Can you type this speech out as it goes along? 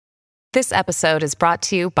This episode is brought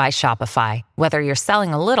to you by Shopify. Whether you're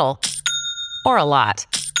selling a little or a lot,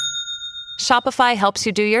 Shopify helps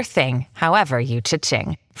you do your thing, however you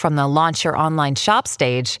cha-ching. From the launch your online shop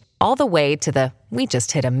stage, all the way to the we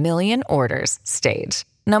just hit 1 million orders stage.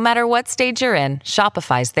 No matter what stage you're in,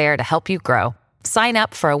 Shopify's there to help you grow. Sign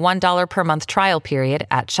up for a $1 per month trial period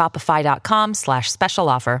at shopify.com/special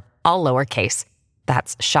offer, all lowercase.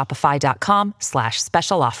 That's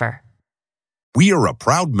shopify.com/special offer. We are a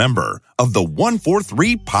proud member of the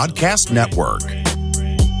 143 Podcast Network.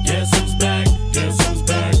 Guess who's back? Guess who's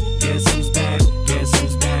back? Guess who's back? Guess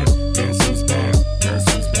who's back? Guess who's back? Guess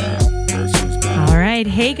who's back? Guess who's back? All right.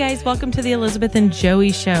 Hey, guys. Welcome to the Elizabeth and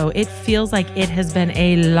Joey Show. It feels like it has been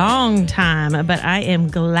a long time, but I am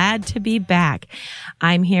glad to be back.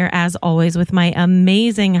 I'm here, as always, with my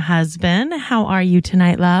amazing husband. How are you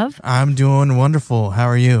tonight, love? I'm doing wonderful. How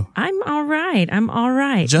are you? I'm all right. I'm all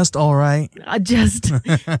right. Just all right? Just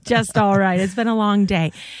all right. It's been a long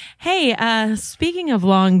day. Hey, speaking of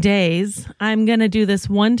long days, I'm going to do this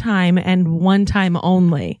one time and one time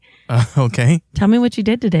only. Okay. Tell me what you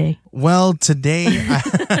did today. Well, today,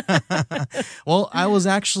 I was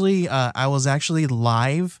actually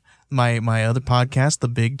live. My other podcast, the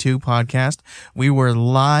Big Two podcast, we were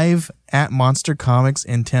live at Monster Comics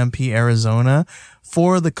in Tempe, Arizona,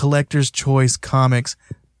 for the Collector's Choice Comics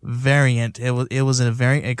variant. It was a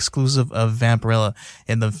very exclusive of Vampirella,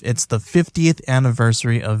 and it's the 50th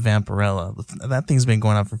anniversary of Vampirella. That thing's been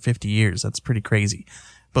going on for 50 years. That's pretty crazy.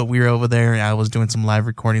 But we were over there, and I was doing some live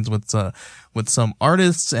recordings with some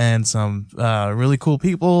artists and some really cool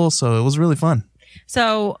people. So it was really fun.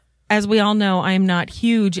 So, as we all know, I'm not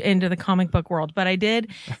huge into the comic book world, but I did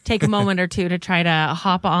take a moment or two to try to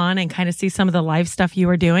hop on and kind of see some of the live stuff you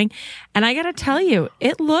were doing. And I got to tell you,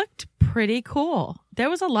 it looked pretty cool. There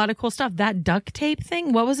was a lot of cool stuff. That duct tape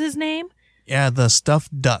thing, what was his name? Yeah, the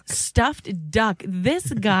stuffed duck. Stuffed duck.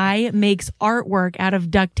 This guy makes artwork out of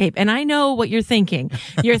duct tape. And I know what you're thinking.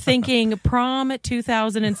 You're thinking prom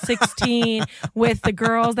 2016 with the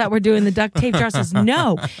girls that were doing the duct tape dresses.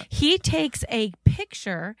 No, he takes a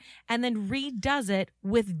picture and then redoes it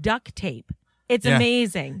with duct tape. It's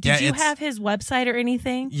amazing. Did you have his website or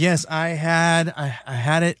anything? Yes, I had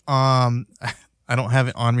it. I don't have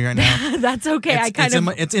it on me right now. That's okay.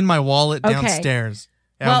 It's in my wallet downstairs.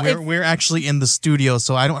 Yeah, well, we're actually in the studio,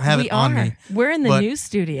 so I don't have it on me. We're in the new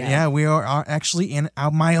studio. Yeah, we are actually in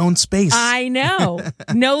my own space. I know.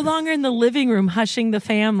 No longer in the living room hushing the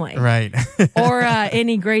family. Right. Or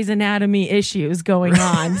any Grey's Anatomy issues going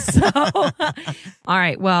on. So, all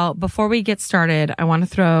right. Well, before we get started, I want to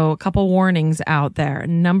throw a couple warnings out there.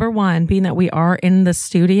 Number one, being that we are in the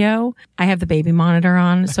studio, I have the baby monitor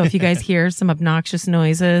on. So if you guys hear some obnoxious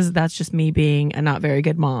noises, that's just me being a not very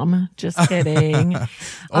good mom. Just kidding.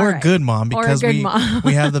 Or a good mom, because we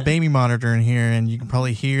have the baby monitor in here, and you can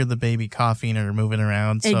probably hear the baby coughing or moving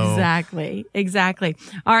around. So. Exactly.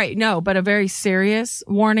 All right, no, but a very serious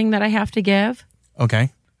warning that I have to give.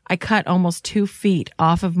 Okay. I cut almost 2 feet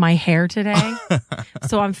off of my hair today,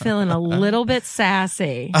 so I'm feeling a little bit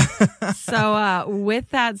sassy. So with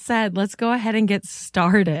that said, let's go ahead and get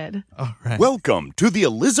started. All right. Welcome to the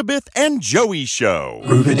Elizabeth and Joey Show.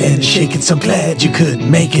 Grooving and shaking, so glad you could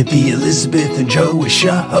make it. The Elizabeth and Joey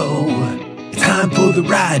Show. It's time for the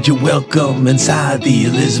ride. You're welcome inside the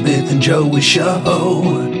Elizabeth and Joey Show.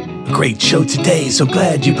 A great show today, so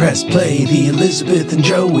glad you pressed play. The Elizabeth and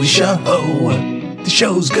Joey Show. The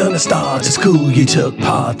show's gonna start. It's cool you took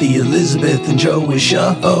part. The Elizabeth and Joey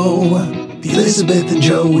Show. The Elizabeth and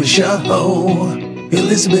Joey Show. The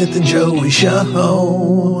Elizabeth and Joey Show.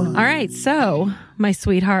 All right, so, my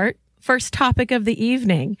sweetheart, first topic of the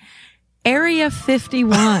evening. Area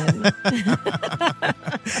 51.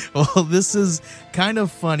 Well, this is kind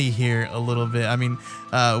of funny here a little bit. I mean,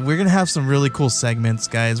 we're going to have some really cool segments,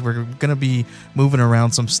 guys. We're going to be moving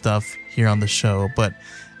around some stuff here on the show, but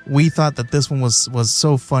we thought that this one was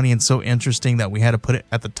so funny and so interesting that we had to put it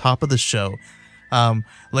at the top of the show.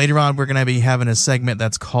 Later on, we're going to be having a segment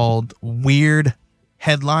that's called Weird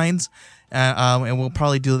Headlines, and we'll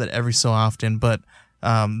probably do that every so often, but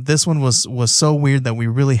this one was so weird that we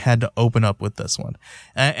really had to open up with this one.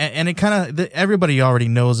 And it kind of, everybody already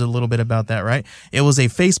knows a little bit about that, right? It was a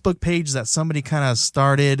Facebook page that somebody kind of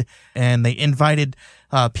started, and they invited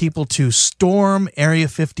people to storm Area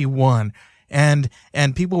 51. And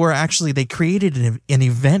people were actually, they created an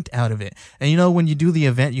event out of it. And you know, when you do the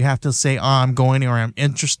event, you have to say, oh, I'm going, or I'm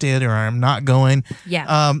interested, or I'm not going.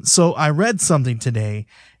 Yeah. So I read something today,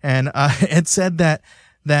 and it said that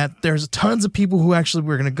there's tons of people who actually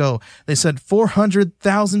were going to go. They said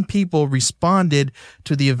 400,000 people responded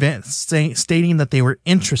to the event stating that they were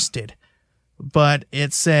interested. but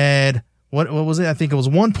it said, what was it? I think it was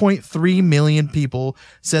 1.3 million people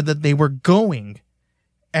said that they were going,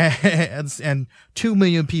 and 2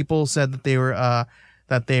 million people said that they were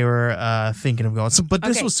thinking of going. So, but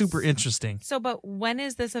this was super interesting. So, but when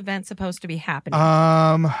is this event supposed to be happening?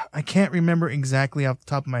 I can't remember exactly off the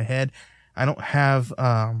top of my head. I don't have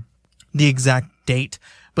the exact date,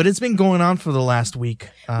 but it's been going on for the last week.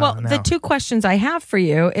 Well, now. the two questions I have for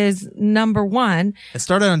you is, number one, It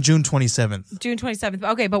started on June 27th. June 27th.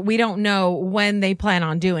 Okay, but we don't know when they plan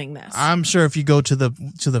on doing this. I'm sure if you go to the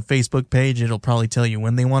Facebook page, it'll probably tell you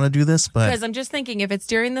when they want to do this. But Because I'm just thinking, if it's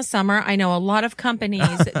during the summer, I know a lot of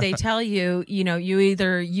companies, they tell you, you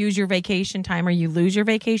either use your vacation time or you lose your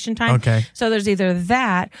vacation time. Okay. So there's either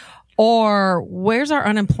that, or where's our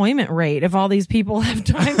unemployment rate if all these people have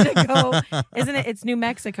time to go? Isn't it? It's New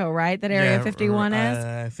Mexico, right? That Area 51 is?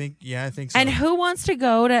 I think so. And who wants to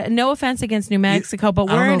go to, no offense against New Mexico, but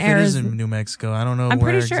I we're don't in know if it is Arizona. in New Mexico. I don't know. I'm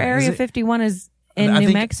where pretty sure Area 51 is in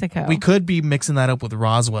New Mexico. We could be mixing that up with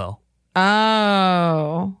Roswell.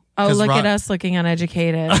 Oh, 'Cause look at us looking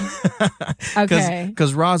uneducated. Okay.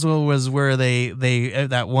 Because Roswell was where they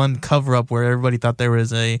that one cover up where everybody thought there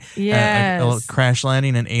was a crash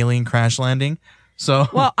landing, an alien crash landing. So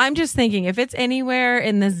well, I'm just thinking, if it's anywhere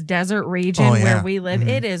in this desert region where we live,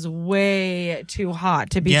 it is way too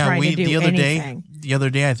hot to be trying to do anything. The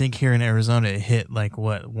other day, I think here in Arizona, it hit like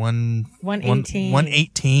what 118.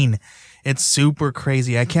 118. It's super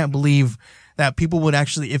crazy. I can't believe that people would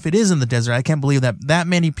actually, if it is in the desert, I can't believe that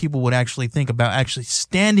many people would actually think about actually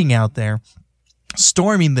standing out there,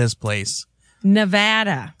 storming this place.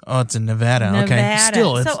 Nevada. Oh, it's in Nevada. Okay.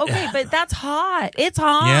 Still, it's, but that's hot. It's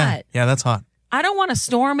hot. Yeah, that's hot. I don't want to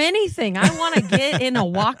storm anything. I want to get in a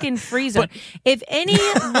walk-in freezer. If any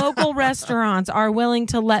local restaurants are willing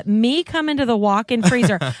to let me come into the walk-in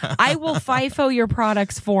freezer, I will FIFO your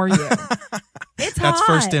products for you. It's hot. That's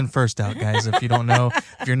first in, first out, guys. If you don't know,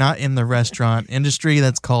 if you're not in the restaurant industry,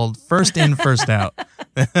 that's called first in, first out.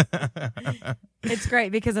 It's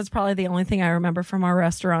great because that's probably the only thing I remember from our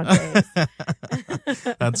restaurant days.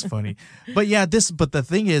 That's funny. But yeah, but the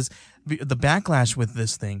thing is, the backlash with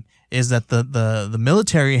this thing is that the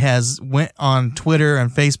military has went on Twitter and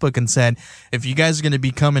Facebook and said, if you guys are going to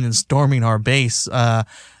be coming and storming our base,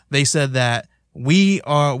 they said that we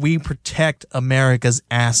protect America's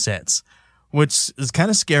assets, which is kind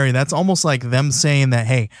of scary. That's almost like them saying that,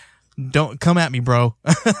 hey, don't come at me, bro.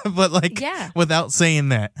 But without saying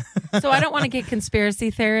that. So I don't want to get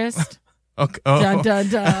conspiracy theorist. Okay. Dun, dun,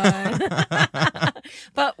 dun.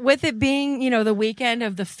 But with it being, the weekend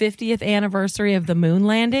of the 50th anniversary of the moon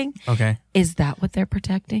landing. Okay. Is that what they're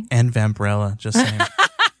protecting? And Vampirella, just saying.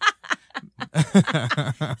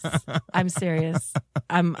 I'm serious.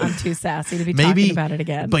 I'm too sassy to be talking about it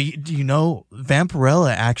again. But do you know,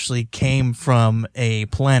 Vampirella actually came from a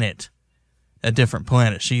different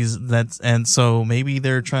planet. And so maybe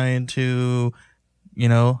they're trying to,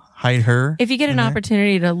 hide her. If you get an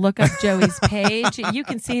opportunity to look up Joey's page, you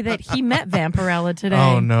can see that he met Vampirella today.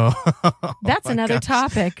 Oh, no. That's another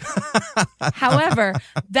topic. However,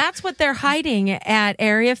 that's what they're hiding at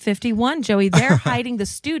Area 51, Joey. They're hiding the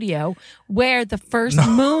studio where the first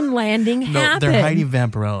moon landing happened. They're hiding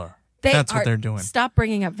Vampirella. That's what they're doing. Stop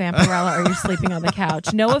bringing up Vampirella or you're sleeping on the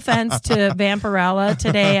couch. No offense to Vampirella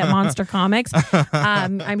today at Monster Comics.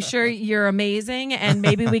 I'm sure you're amazing and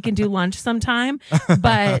maybe we can do lunch sometime,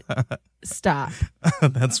 but stop.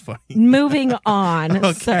 That's funny. Moving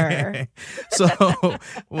on, sir. So,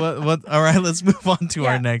 what? All right, let's move on to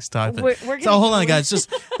our next topic. So, hold on, guys.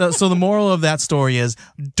 So the moral of that story is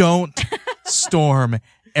don't storm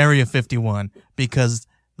Area 51 because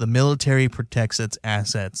the military protects its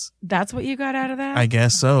assets. That's what you got out of that? I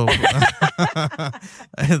guess so.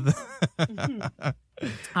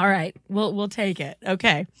 All right. We'll take it.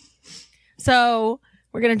 Okay. So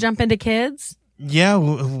we're going to jump into kids. Yeah.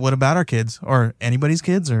 What about our kids or anybody's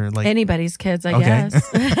kids or like anybody's kids, I guess.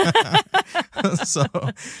 So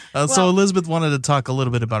Elizabeth wanted to talk a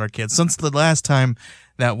little bit about our kids since the last time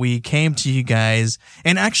that we came to you guys.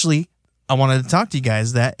 And actually, I wanted to talk to you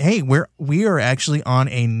guys that, hey, we are actually on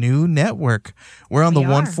a new network. We're on the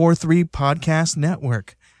 143 Podcast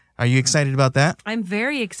Network. Are you excited about that? I'm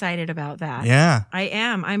very excited about that. Yeah. I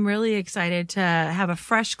am. I'm really excited to have a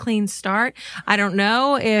fresh, clean start. I don't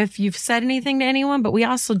know if you've said anything to anyone, but we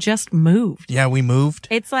also just moved. Yeah, we moved.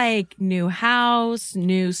 It's like new house,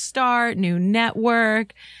 new start, new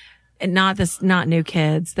network, and not new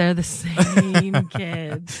kids. They're the same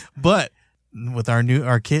kids. But with our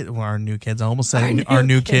new kids, I almost said our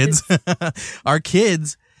new kids. Our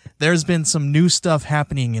kids, there's been some new stuff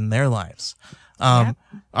happening in their lives.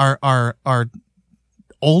 Our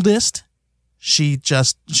oldest she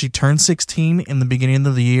turned 16 in the beginning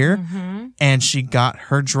of the year, and she got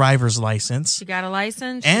her driver's license. She got a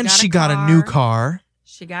license. She got a new car.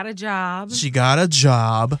 She got a job. She got a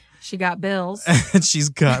job. She got bills. And she's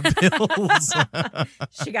got bills.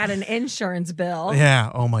 She got an insurance bill.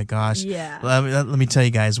 Yeah. Oh my gosh. Yeah. Let me tell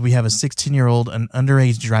you guys, we have a 16-year-old, an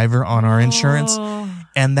underage driver on our insurance,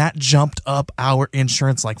 and that jumped up our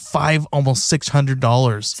insurance like almost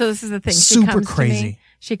 $600. So this is the thing. Super crazy.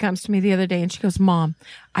 She comes to me the other day and she goes, Mom,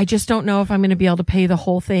 I just don't know if I'm going to be able to pay the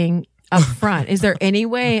whole thing up front. Is there any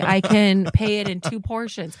way I can pay it in 2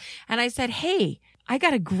 portions? And I said, hey, I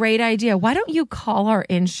got a great idea. Why don't you call our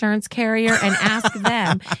insurance carrier and ask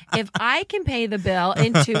them if I can pay the bill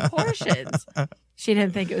in 2 portions? She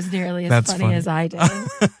didn't think it was nearly as funny as I did.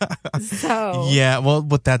 So yeah, well,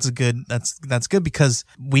 but that's good. That's good because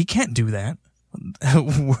we can't do that.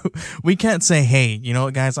 We can't say, hey, you know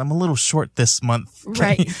what, guys, I'm a little short this month.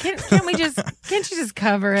 Right. Can't you just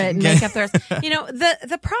cover it and make up the rest? You know,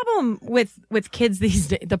 the problem with kids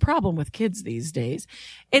these days,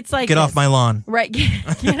 it's like, get off my lawn. Right.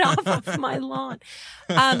 Get off of my lawn.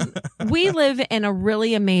 We live in a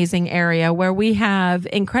really amazing area where we have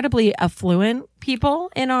incredibly affluent people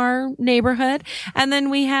in our neighborhood. And then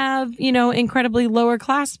we have, incredibly lower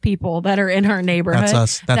class people that are in our neighborhood. That's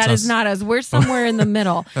us. That is not us. We're somewhere in the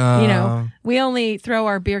middle. We only throw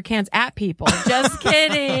our beer cans at people. Just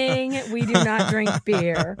kidding. We do not drink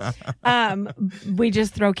beer. We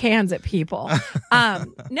just throw cans at people.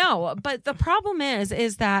 No, but the problem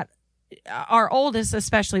is that our oldest,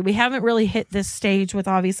 especially, we haven't really hit this stage with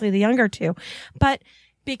obviously the younger 2, but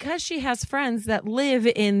because she has friends that live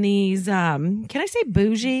in these, can I say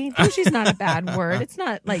bougie? Bougie's not a bad word. It's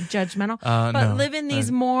not like judgmental, but no. live in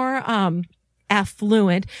these more,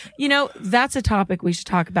 affluent, that's a topic we should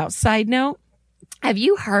talk about. Side note, have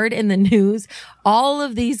you heard in the news all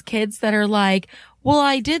of these kids that are like, well,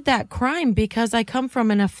 I did that crime because I come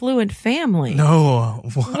from an affluent family? No.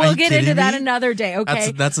 We'll get into that another day,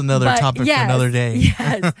 okay? That's another topic for another day.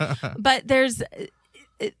 Yes. But there's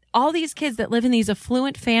all these kids that live in these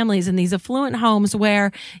affluent families and these affluent homes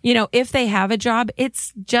where, if they have a job,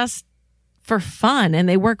 it's just for fun and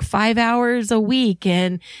they work 5 hours a week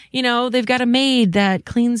and, they've got a maid that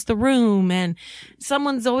cleans the room and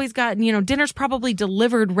someone's always got, dinner's probably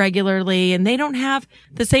delivered regularly and they don't have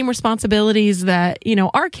the same responsibilities that,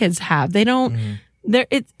 our kids have. They don't,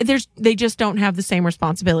 they just don't have the same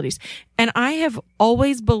responsibilities. And I have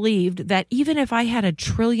always believed that even if I had $1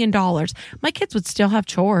 trillion, my kids would still have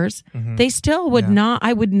chores. They still would not,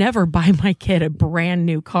 I would never buy my kid a brand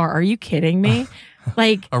new car. Are you kidding me?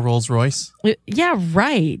 Like a Rolls Royce? Yeah,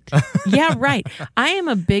 right. Yeah, right. I am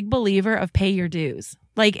a big believer of pay your dues.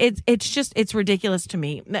 Like it's ridiculous to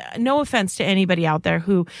me. No offense to anybody out there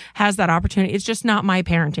who has that opportunity. It's just not my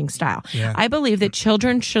parenting style. Yeah. I believe that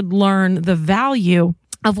children should learn the value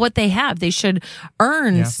of what they have. They should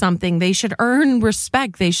earn something. They should earn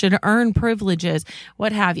respect. They should earn privileges,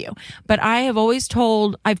 what have you. But I've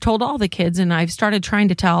told all the kids, and I've started trying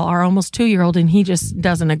to tell our almost 2-year-old, and he just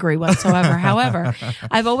doesn't agree whatsoever. However,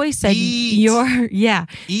 I've always said your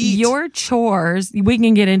chores, we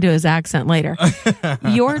can get into his accent later.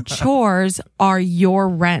 Your chores are your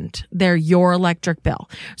rent. They're your electric bill.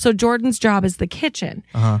 So Jordan's job is the kitchen.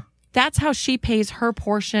 That's how she pays her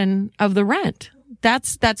portion of the rent.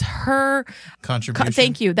 That's her contribution.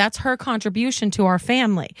 Thank you. That's her contribution to our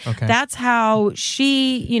family. Okay. That's how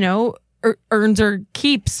she, earns her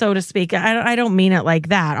keep, so to speak. I don't mean it like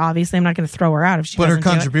that. Obviously, I'm not going to throw her out if she doesn't her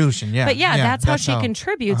contribution, do it. But that's how she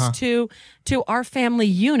contributes to our family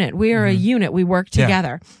unit. We are a unit. We work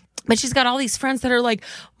together. But she's got all these friends that are like,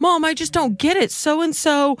 Mom, I just don't get it.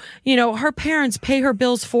 So-and-so, her parents pay her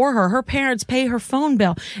bills for her. Her parents pay her phone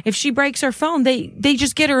bill. If she breaks her phone, they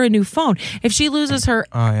just get her a new phone. If she loses her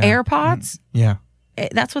AirPods,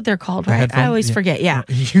 that's what they're called, right? I always forget. Yeah.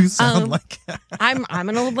 You sound like I'm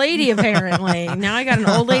an old lady, apparently. Now I got an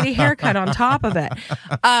old lady haircut on top of it.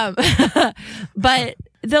 But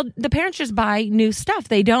the parents just buy new stuff.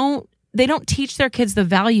 They don't teach their kids the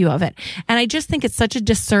value of it. And I just think it's such a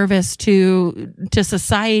disservice to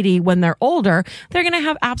society when they're older. They're going to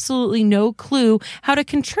have absolutely no clue how to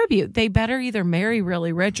contribute. They better either marry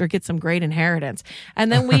really rich or get some great inheritance.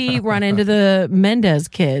 And then we run into the Mendez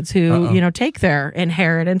kids who, take their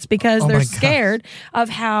inheritance because they're scared of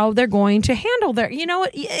how they're going to handle their,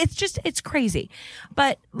 it's crazy.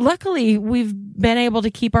 But luckily we've been able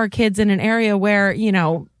to keep our kids in an area where,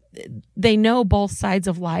 they know both sides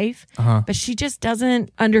of life, but she just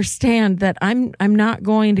doesn't understand that I'm not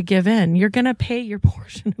going to give in. You're going to pay your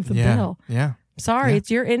portion of the bill. Yeah. Sorry,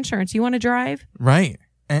 it's your insurance. You want to drive? Right.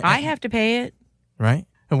 I have to pay it. Right.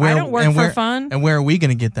 I don't work for fun. And where are we going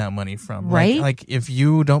to get that money from? Right? Like if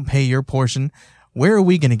you don't pay your portion, where are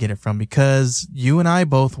we going to get it from? Because you and I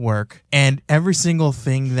both work, and every single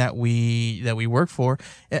thing that we work for,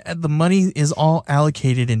 the money is all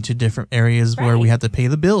allocated into different areas where we have to pay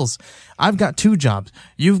the bills. I've got 2 jobs.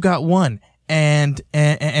 You've got 1, and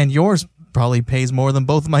yours probably pays more than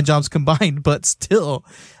both of my jobs combined, but still,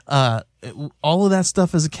 all of that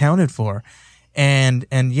stuff is accounted for. And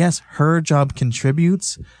yes, her job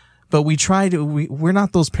contributes, but we're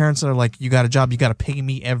not those parents that are like, you got a job, you got to pay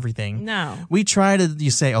me everything. No. We try to,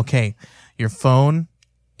 you say, okay, your phone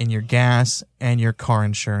and your gas and your car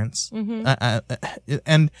insurance. Mm-hmm.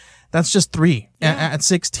 And that's just 3. Yeah. At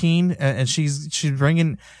 16, and she's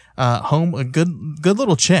bringing home a good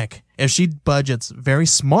little check. If she budgets very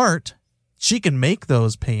smart, she can make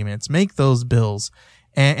those payments, make those bills,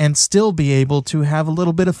 and still be able to have a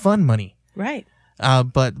little bit of fun money. Right.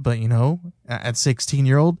 But at 16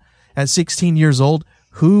 years old,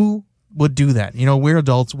 who would do that? We're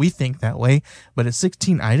adults. We think that way. But at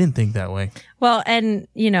 16, I didn't think that way. Well, and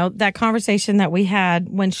that conversation that we had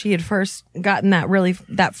when she had first gotten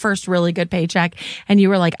that first really good paycheck, and you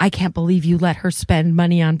were like, I can't believe you let her spend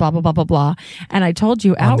money on blah, blah, blah, blah, blah. And I told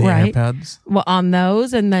you outright. On the AirPods? Well, on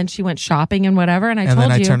those, and then she went shopping and whatever, and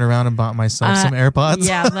then I turned around and bought myself some AirPods.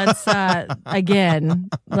 Yeah, let's, again,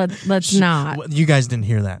 let's not. You guys didn't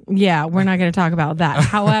hear that. Yeah, we're not going to talk about that.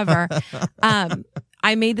 However,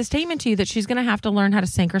 I made the statement to you that she's going to have to learn how to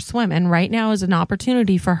sink or swim. And right now is an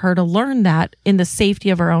opportunity for her to learn that in the safety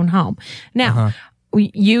of her own home. Now,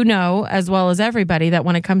 you know, as well as everybody, that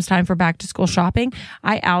when it comes time for back to school shopping,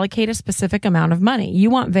 I allocate a specific amount of money. You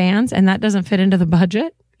want Vans and that doesn't fit into the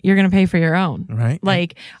budget, you're going to pay for your own. Right.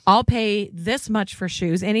 Like, I'll pay this much for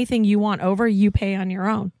shoes. Anything you want over, you pay on your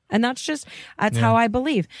own. And that's how I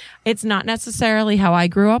believe. It's not necessarily how I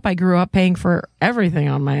grew up. I grew up paying for everything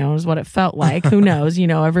on my own is what it felt like. Who knows?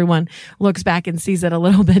 Everyone looks back and sees it a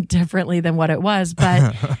little bit differently than what it was.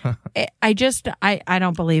 But I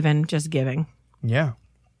don't believe in just giving. Yeah.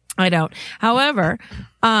 I don't. However,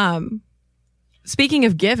 speaking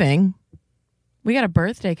of giving, we got a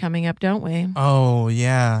birthday coming up, don't we? Oh,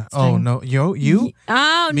 yeah. Oh, no. You?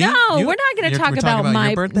 Oh, Me? no. You? We're not going to talk about my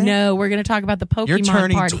my birthday. No, we're going to talk about the Pokemon You're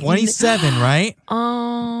turning party. 27, right?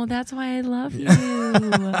 Oh, that's why I love you.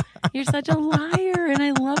 You're such a liar, and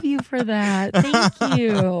I love you for that. Thank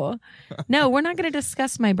you. No, we're not going to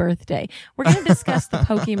discuss my birthday. We're going to discuss the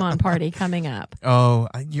Pokemon party coming up. Oh,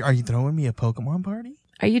 are you throwing me a Pokemon party?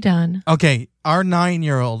 Are you done? Okay, our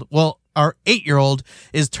 9-year-old, our 8-year-old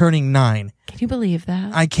is turning 9. Can you believe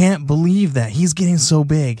that? I can't believe that. He's getting so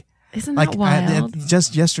big. Isn't that wild?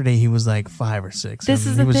 Just yesterday, he was like 5 or 6. This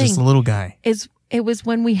is the He was just a little guy. It was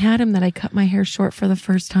when we had him that I cut my hair short for the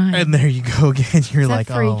first time. And there you go again. You're Is that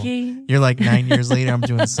freaky? You're like 9 years later, I'm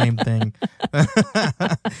doing the same thing.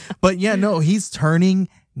 But yeah, no, he's turning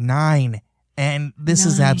 9. And this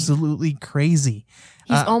is absolutely crazy.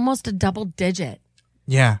 He's almost a double digit.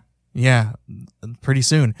 Yeah. Pretty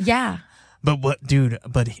soon. Yeah. But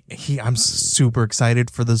I'm super excited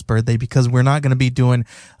for this birthday because we're not going to be doing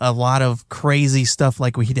a lot of crazy stuff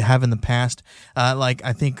like we have in the past. Like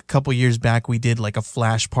I think a couple years back we did like a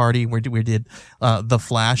Flash party where we did the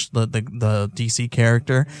Flash, the DC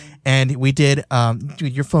character, and we did.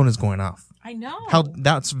 Dude, your phone is going off. I know.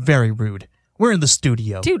 That's very rude. We're in the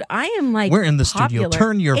studio. Dude, I am like we're in the popular. studio.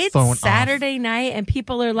 Turn your phone off. It's Saturday night and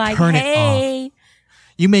people are like, Turn hey. it off.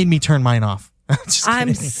 You made me turn mine off.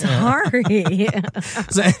 I'm sorry.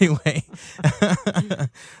 So anyway,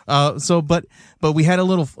 but we had a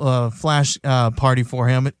little Flash party for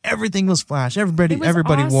him, and everything was Flash. Everybody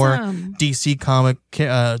awesome. wore DC comic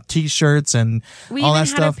T-shirts and all that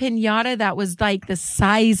stuff. We even had a pinata that was like the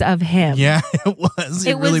size of him. Yeah, it was.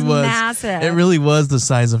 It really was massive. It really was the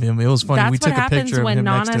size of him. It was funny. That's we took a picture of him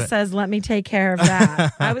Nana next to it. says, "Let me take care of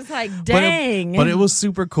that." I was like, "Dang!" But it was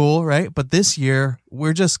super cool, right? But this year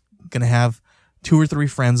we're just gonna have 2 or 3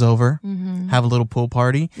 friends over, have a little pool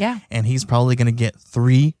party. Yeah. And he's probably going to get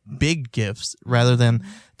 3 big gifts rather than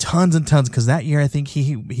tons and tons. Because that year, I think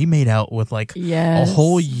he made out with like a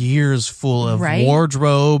whole year's full of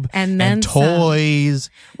wardrobe and toys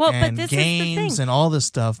and but this games is the thing. and all this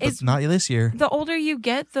stuff. But not this year. The older you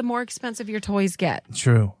get, the more expensive your toys get.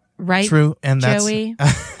 True. Right? True. And that's... Joey?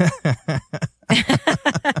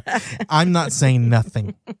 I'm not saying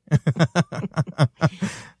nothing.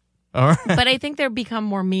 All right. But I think they become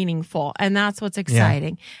more meaningful, and that's what's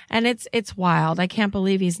exciting. And it's wild. I can't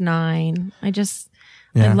believe he's 9.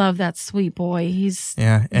 I love that sweet boy. He's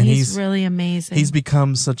really amazing. He's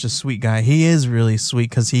become such a sweet guy. He is really sweet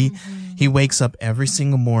because he wakes up every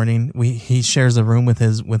single morning. He shares a room with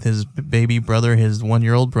his baby brother, his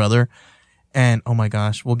 1-year-old brother, and oh my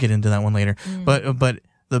gosh, we'll get into that one later. But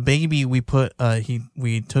the baby we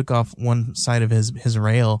took off one side of his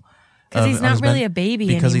rail. Because he's not really a baby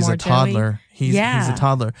because anymore, he's a toddler. He's a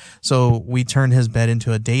toddler. So we turned his bed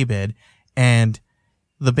into a day bed, and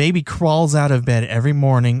the baby crawls out of bed every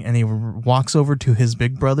morning, and he walks over to his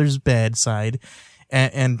big brother's bedside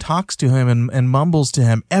and talks to him and mumbles to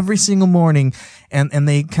him every single morning, and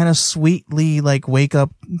they kind of sweetly like wake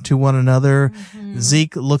up to one another.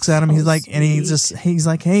 Zeke looks at him, he's like, and he's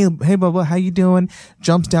like, hey Bubba, how you doing?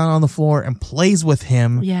 Jumps down on the floor and plays with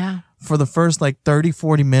him. Yeah. For the first like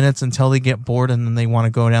 30-40 minutes until they get bored, and then they want to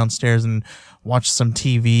go downstairs and watch some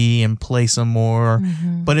TV and play some more.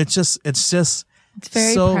 But it's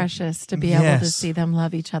very precious to be able to see them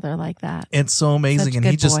love each other like that. It's so amazing.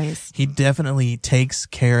 Such And he definitely takes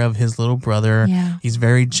care of his little brother. Yeah. He's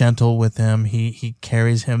very gentle with him. He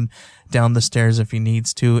carries him down the stairs if he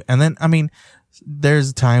needs to. And then, I mean,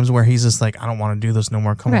 there's times where he's just like, I don't want to do this no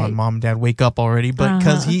more. Come on, Mom and Dad, wake up already. But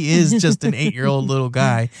because he is just an 8-year-old little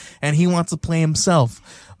guy and he wants to play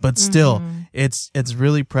himself. But still, it's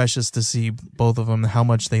really precious to see both of them, how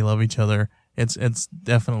much they love each other. It's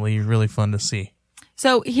definitely really fun to see.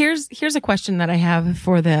 So here's a question that I have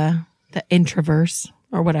for the introverse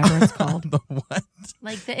or whatever it's called. The what?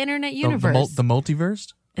 Like the internet universe. The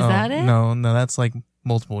multiverse? Is that it? No, that's like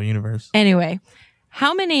multiple universe. Anyway,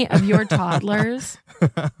 how many of your toddlers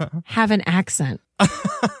have an accent?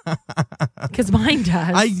 Because mine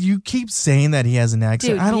does. You keep saying that he has an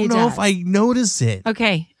accent. Dude, I don't know if I notice it.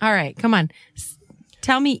 Okay. All right. Come on.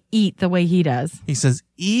 Tell me eat the way he does. He says,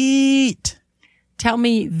 eat. Tell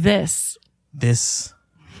me this. This.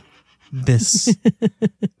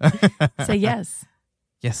 Say yes.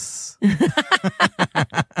 Yes.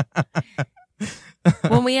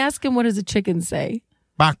 When we ask him, what does a chicken say?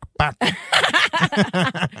 Bak, bak.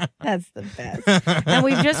 That's the best. And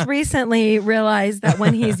we've just recently realized that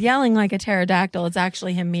when he's yelling like a pterodactyl, it's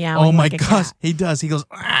actually him meowing. Oh my like a gosh, cat. he does. He goes,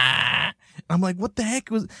 ah. I'm like, what the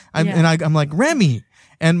heck was? I'm like, Remy.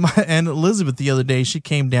 And Elizabeth the other day, she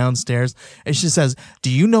came downstairs and she says,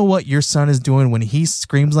 "Do you know what your son is doing when he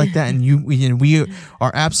screams like that?" And we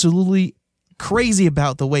are absolutely crazy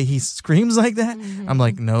about the way he screams like that. I'm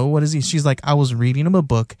like, "No, what is he?" She's like, "I was reading him a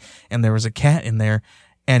book and there was a cat in there,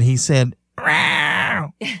 and he said,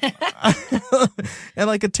 Row! and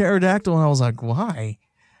like a pterodactyl." And I was like, "Why?"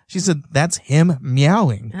 She said, "That's him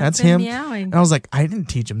meowing. That's him meowing." And I was like, "I didn't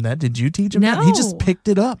teach him that. Did you teach him that?" He just picked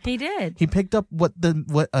it up. He did. He picked up what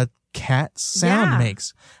a cat sound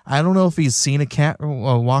makes. I don't know if he's seen a cat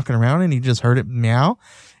walking around and he just heard it meow.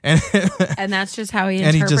 And that's just how he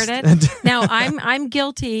interpreted it. Now, I'm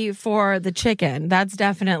guilty for the chicken. That's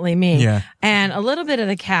definitely me. Yeah. And a little bit of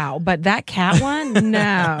the cow, but that cat one,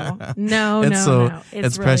 no. It's really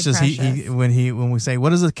precious. He when we say, what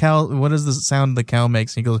does the sound the cow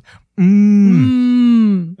makes? He goes,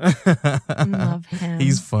 Love him.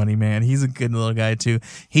 He's funny, man. He's a good little guy too.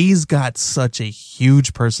 He's got such a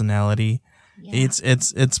huge personality. Yeah.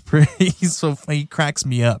 It's pretty. He's so funny. He cracks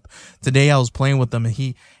me up. Today I was playing with him and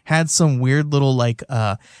he had some weird little it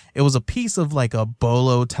was a piece of like a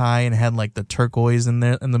bolo tie and had like the turquoise in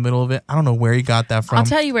there in the middle of it. I don't know where he got that from. I'll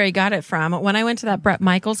tell you where he got it from. When I went to that Bret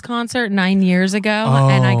Michaels concert 9 years ago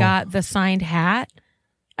and I got the signed hat,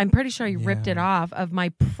 I'm pretty sure he ripped it off of my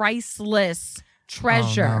priceless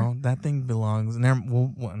treasure. Oh, no, that thing belongs. Never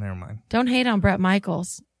mind. Don't hate on Bret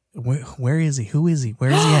Michaels. Where is he? Who is he?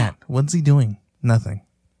 Where is he at? What's he doing? Nothing.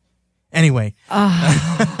 Anyway.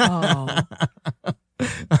 I'm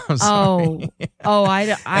sorry.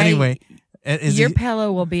 Anyway. Your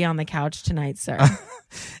pillow will be on the couch tonight, sir.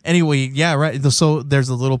 Anyway, yeah, right. So there's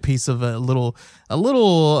a little piece of a little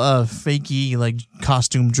fakey like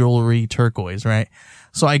costume jewelry turquoise, right?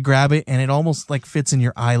 So I grab it and it almost like fits in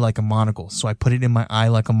your eye like a monocle. So I put it in my eye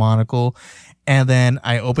like a monocle. And then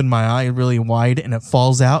I open my eye really wide and it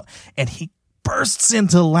falls out and he bursts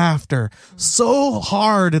into laughter so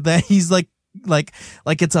hard that he's like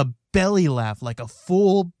it's a belly laugh, like a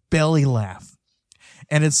full belly laugh.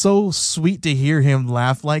 And it's so sweet to hear him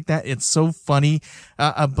laugh like that. It's so funny.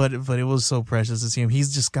 But it was so precious to see him.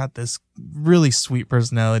 He's just got this really sweet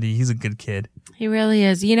personality. He's a good kid. He really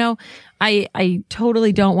is. You know, I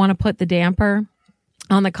totally don't want to put the damper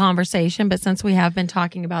on the conversation, but since we have been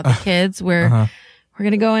talking about the kids, we're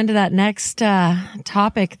going to go into that next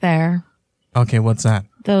topic there. Okay, what's that?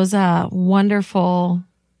 Those wonderful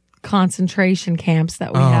concentration camps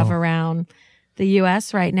that we have around the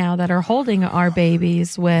U.S. right now that are holding our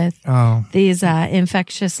babies with these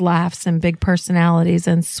infectious laughs and big personalities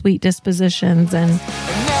and sweet dispositions. And now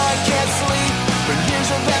I can't sleep for years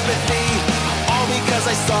of empathy, all because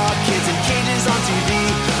I saw kids in cages on TV.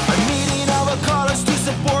 I'm meeting avocados to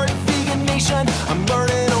support vegan nation. I'm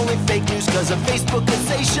learning only fake news because of Facebook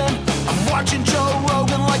sensation. I'm watching Joe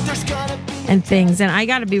Rogan like there's gonna be and things. And I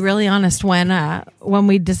got to be really honest, when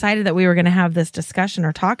we decided that we were going to have this discussion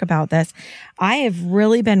or talk about this, I have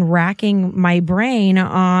really been racking my brain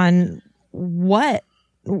on what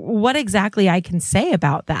exactly I can say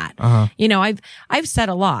about that. You know, I've said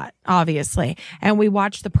a lot, obviously, and we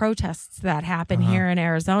watched the protests that happened here in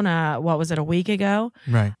Arizona. What was it, a week ago?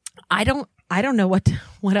 Right. I don't know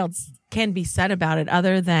what else can be said about it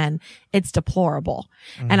other than it's deplorable.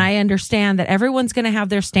 And I understand that everyone's going to have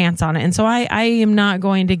their stance on it. And so I am not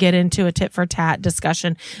going to get into a tit for tat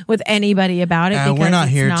discussion with anybody about it because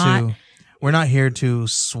we're not here to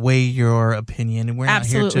sway your opinion, and we're not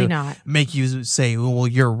here to make you say, well,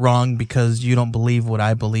 you're wrong because you don't believe what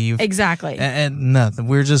I believe. Exactly. And nothing.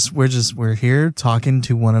 We're here talking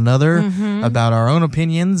to one another about our own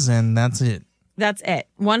opinions, and that's it. That's it.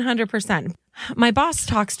 100%. My boss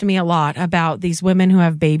talks to me a lot about these women who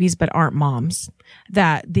have babies but aren't moms.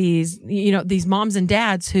 That these moms and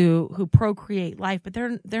dads who procreate life, but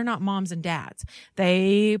they're not moms and dads.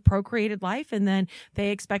 They procreated life and then they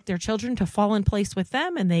expect their children to fall in place with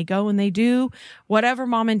them, and they go and they do whatever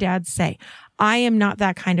mom and dad say. I am not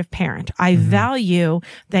that kind of parent. I value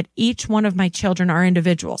that each one of my children are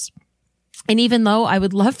individuals. And even though I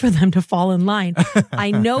would love for them to fall in line, I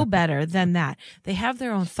know better than that. They have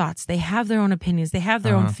their own thoughts. They have their own opinions. They have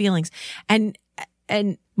their own feelings. And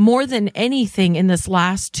more than anything in this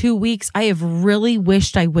last 2 weeks, I have really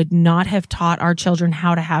wished I would not have taught our children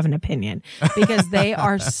how to have an opinion because they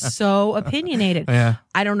are so opinionated. Yeah.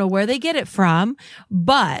 I don't know where they get it from,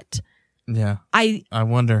 but yeah, I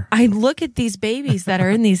wonder. I look at these babies that are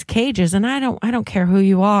in these cages, and I don't care who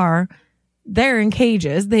you are. They're in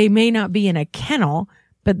cages. They may not be in a kennel,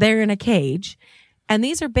 but they're in a cage. And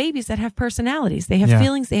these are babies that have personalities. They have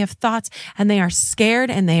feelings, they have thoughts, and they are scared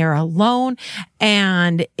and they are alone.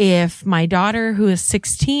 And if my daughter, who is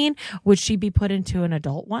 16, would she be put into an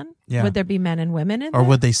adult one? Yeah. Would there be men and women in or there?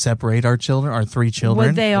 would they separate our children, our 3 children?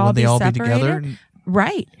 Would they all be together?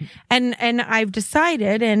 Right. And I've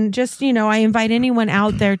decided, and just, I invite anyone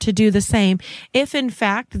out there to do the same. If in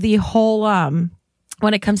fact the whole,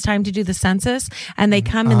 when it comes time to do the census and they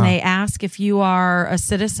come and they ask if you are a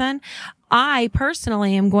citizen, I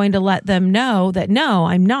personally am going to let them know that no,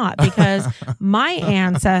 I'm not, because my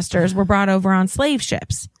ancestors were brought over on slave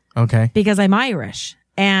ships. Okay. Because I'm Irish.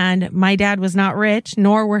 And my dad was not rich,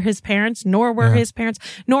 nor were his parents, nor were his parents,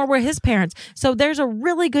 nor were his parents. So there's a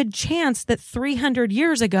really good chance that 300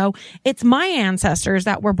 years ago, it's my ancestors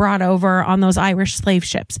that were brought over on those Irish slave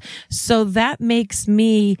ships. So that makes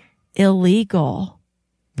me illegal.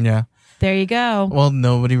 Yeah. There you go. Well,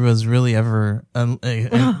 nobody was really ever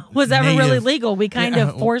was ever really legal. We kind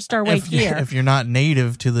of forced our way here. If you're not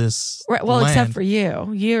native to this land. Except for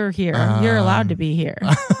you. You're here. You're allowed to be here.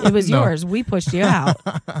 It was yours. We pushed you out.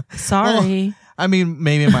 Sorry. Well, I mean,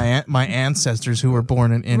 maybe my ancestors who were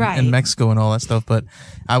born in Mexico and all that stuff, but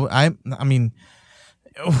I mean,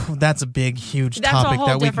 that's a big, huge topic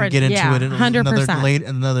that we can get into it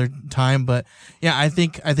another time. But yeah, I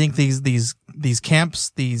think these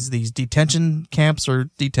camps, these detention camps or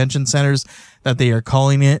detention centers that they are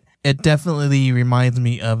calling it definitely reminds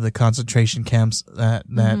me of the concentration camps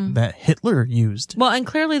that Hitler used. Well, and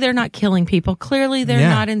clearly they're not killing people. Clearly they're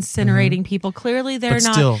not incinerating people. Clearly they're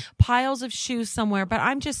not piles of shoes somewhere. But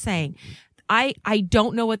I'm just saying, I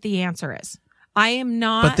don't know what the answer is. I am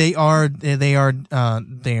not. But they are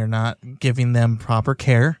not giving them proper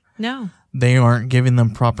care. No. They aren't giving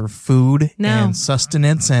them proper food and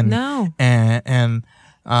sustenance, and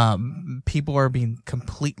people are being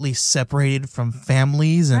completely separated from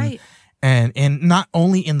families, and not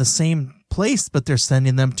only in the same place, but they're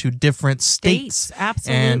sending them to different states.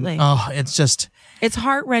 Absolutely. And it's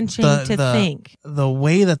heart-wrenching to think. The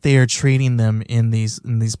way that they are treating them in these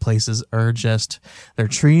places are they're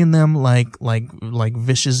treating them like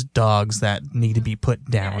vicious dogs that need to be put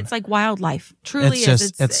down. Yeah, it's like wildlife. Truly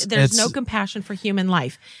is. There's no compassion for human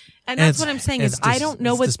life. And that's what I'm saying is I don't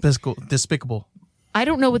know what despicable. I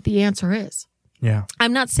don't know what the answer is. Yeah.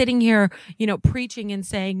 I'm not sitting here, preaching and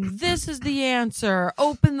saying, this is the answer.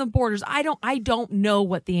 Open the borders. I don't know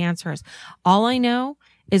what the answer is. All I know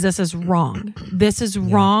is this is wrong. This is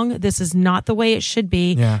wrong. This is not the way it should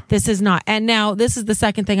be. Yeah. This is not. And now this is the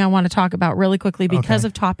second thing I want to talk about really quickly because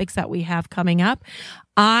of topics that we have coming up.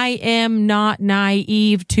 I am not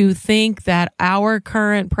naive to think that our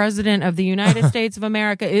current president of the United States of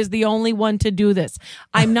America is the only one to do this.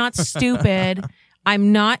 I'm not stupid.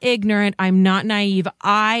 I'm not ignorant. I'm not naive.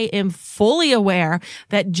 I am fully aware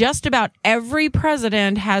that just about every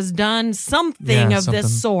president has done something of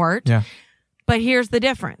this sort. Yeah. But here's the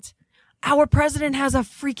difference. Our president has a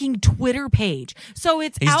freaking Twitter page. So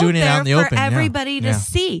it's He's out doing it there out in the for open, everybody to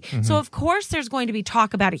see. So of course there's going to be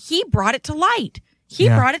talk about it. He brought it to light. He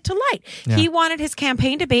brought it to light. Yeah. He wanted his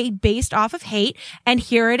campaign to be based off of hate, and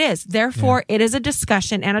here it is. Therefore, it is a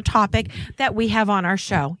discussion and a topic that we have on our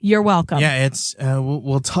show. You're welcome. Yeah, it's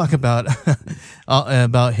we'll talk about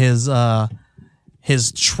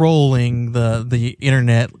his trolling the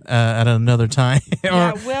internet at another time,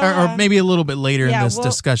 or maybe a little bit later in this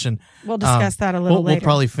discussion. We'll discuss that a little later. We'll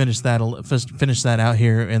probably finish that out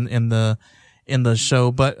here in the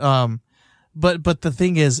show. But the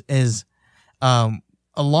thing is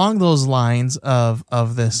along those lines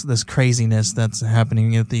of this craziness that's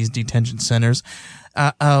happening at these detention centers,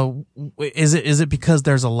 is it because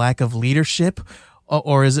there's a lack of leadership,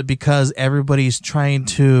 or is it because everybody's trying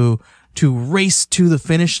to race to the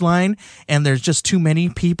finish line and there's just too many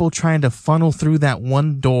people trying to funnel through that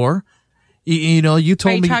one door? You told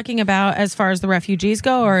me. Are you talking about as far as the refugees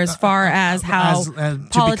go, or as far as how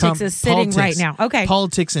politics is sitting right now? Okay.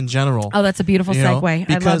 Politics in general. Oh, that's a beautiful segue.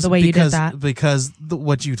 I love the way you did that. Because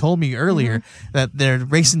what you told me earlier, that they're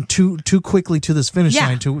racing too quickly to this finish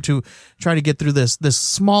line to try to get through this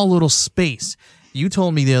small little space. You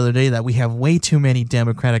told me the other day that we have way too many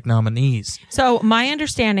Democratic nominees. So my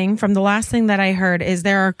understanding from the last thing that I heard is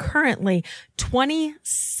there are currently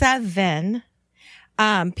 27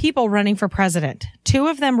 people running for president, 2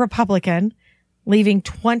 of them Republican, leaving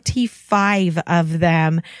 25 of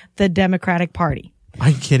them the Democratic Party. Are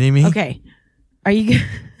you kidding me? Okay. Are you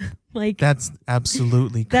like... That's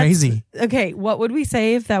absolutely crazy. Okay. What would we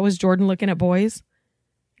say if that was Jordan looking at boys?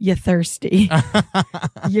 You're thirsty.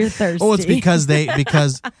 You're thirsty. Oh, it's because they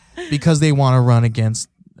want to run against.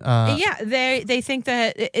 They think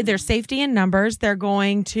that there's safety in numbers. They're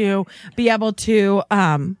going to be able to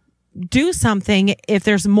do something if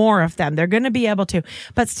there's more of them. They're going to be able to.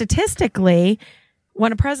 But statistically,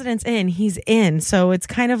 when a president's in, he's in. So it's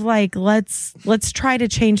kind of like let's try to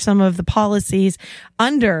change some of the policies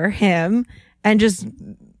under him and just.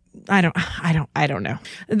 I don't know.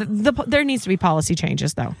 There needs to be policy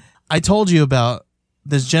changes, though. I told you about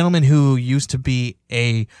this gentleman who used to be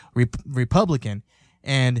a Republican,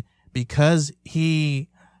 and because he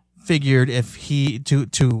figured if he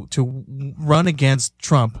to run against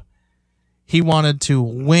Trump, he wanted to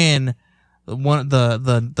win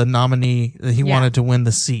the nominee. He wanted to win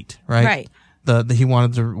the seat, right? Right. He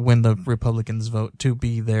wanted to win the Republicans' vote to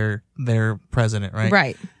be their president, right?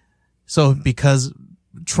 Right. So because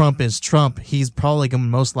Trump is Trump, he's probably going to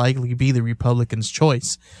most likely be the Republicans'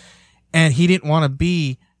 choice, and he didn't want to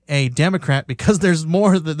be a Democrat because there's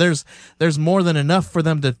more than enough for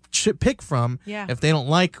them to pick from. Yeah. If they don't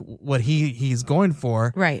like what he's going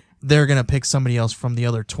for, right, they're going to pick somebody else from the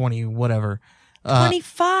other 20 whatever.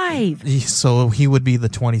 25. So he would be the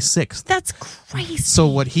 26th. That's crazy. So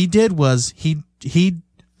what he did was he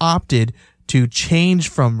opted to change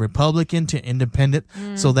from Republican to independent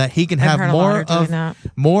so that he can have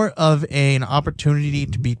more of an opportunity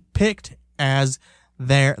to be picked as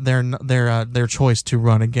their choice to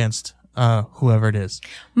run against whoever it is.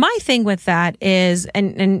 My thing with that is,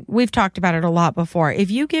 and we've talked about it a lot before,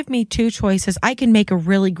 if you give me 2 choices, I can make a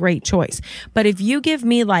really great choice. But if you give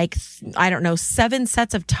me 7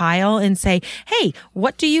 sets of tile and say, hey,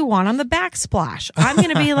 what do you want on the backsplash? I'm going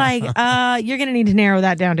to be like, you're going to need to narrow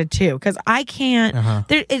that down to 2 because I can't,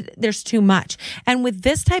 there's too much. And with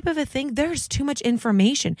this type of a thing, there's too much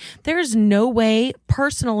information. There's no way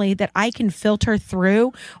personally that I can filter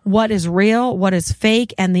through what is real, what is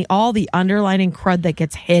fake, and all the underlining crud that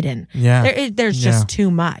gets hidden. Yeah. There's just too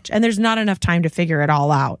much, and there's not enough time to figure it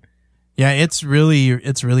all out. Yeah, it's really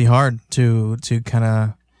hard to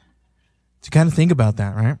kind of think about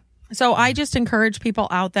that, right? So I just encourage people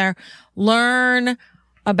out there, learn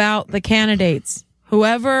about the candidates.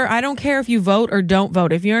 Whoever, I don't care if you vote or don't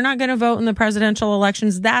vote. If you're not going to vote in the presidential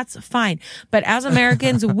elections, that's fine. But as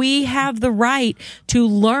Americans, we have the right to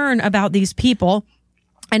learn about these people.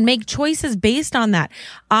 and make choices based on that.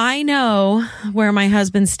 I know where my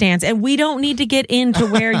husband stands, and we don't need to get into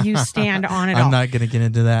where you stand on it all. I'm not going to get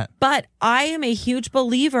into that. But I am a huge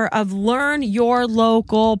believer of learn your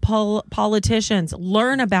local politicians.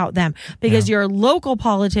 Learn about them, because your local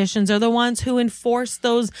politicians are the ones who enforce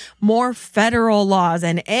those more federal laws.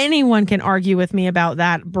 And anyone can argue with me about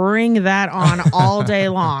that. Bring that on all day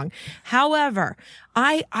long. However,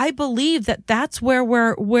 I believe that that's where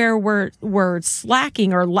we're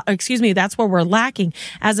slacking, or that's where we're lacking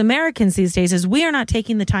as Americans these days, is we are not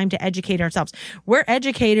taking the time to educate ourselves. We're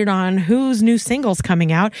educated on whose new singles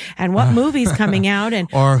coming out and what movies coming out, and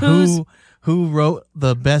or who wrote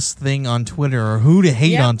the best thing on Twitter, or who to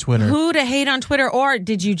hate on Twitter. Who to hate on Twitter. Or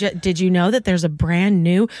did you know that there's a brand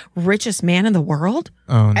new richest man in the world?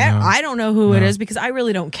 Oh, no. I don't know who it is, because I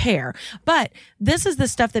really don't care. But this is the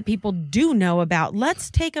stuff that people do know about. Let's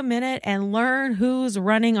take a minute and learn who's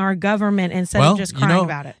running our government instead of just crying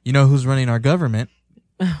about it. You know who's running our government?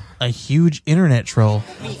 A huge internet troll.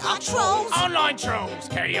 We are trolls. Online trolls.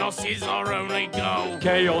 Chaos is our only goal.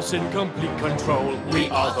 Chaos in complete control. We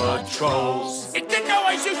are the trolls. It didn't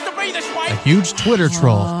always used to be this way. A huge Twitter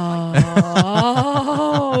troll.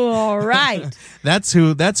 Oh, all right. That's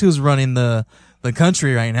who's running the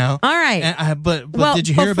country right now. All right. And but did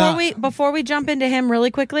you hear before we jump into him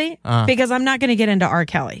really quickly, because I'm not going to get into R.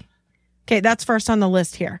 Kelly. Okay, that's first on the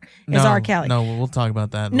list here is R. Kelly. No, we'll talk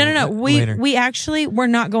about that. No. Later. We're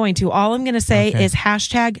not going to. All I'm going to say is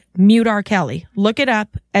hashtag mute R. Kelly. Look it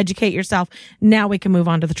up. Educate yourself. Now we can move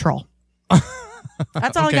on to the troll.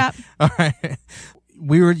 That's all I got. All right.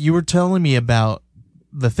 You were telling me about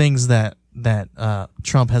the things that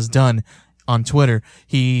Trump has done on Twitter.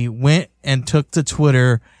 He went and took to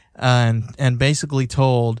Twitter and basically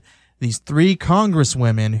told these 3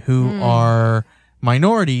 congresswomen who are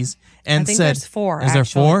minorities, and I think said, there's 4. Is there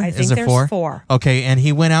 4? I think there's 4. Okay, and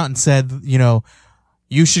he went out and said,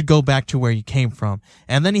 you should go back to where you came from.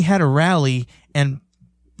 And then he had a rally, and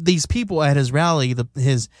these people at his rally,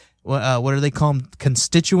 his what do they call them,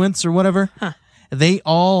 constituents or whatever? Huh. They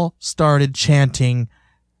all started chanting,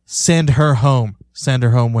 "Send her home." Send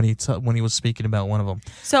her home when he was speaking about one of them.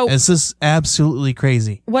 So it's just absolutely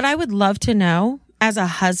crazy. What I would love to know, as a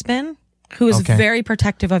husband who is very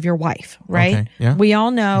protective of your wife, right? Okay, yeah. We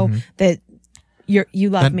all know that you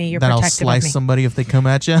love me, you're protective I'll slice of me. somebody if they come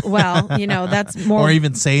at you. Well, that's more... or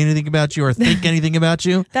even say anything about you or think anything about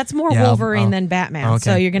you. That's more Wolverine than Batman,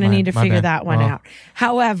 so you're going to need to figure that one out.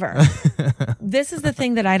 However, this is the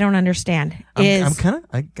thing that I don't understand. I'm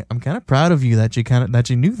kind of proud of you that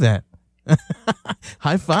you knew that.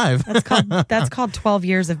 High five. That's called 12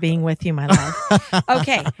 years of being with you, my love.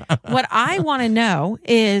 Okay, what I want to know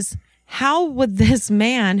is, how would this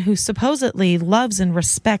man who supposedly loves and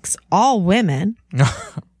respects all women,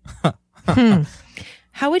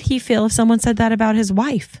 how would he feel if someone said that about his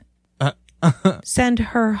wife? Send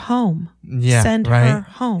her home. Yeah, send right. her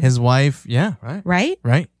home. His wife. Yeah, right.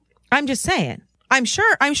 Right. I'm just saying. I'm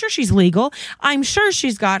sure she's legal. I'm sure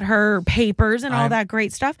she's got her papers and all that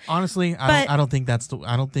great stuff. Honestly, I don't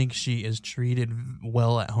think she is treated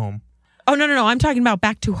well at home. Oh, no. I'm talking about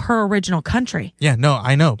back to her original country. Yeah, no,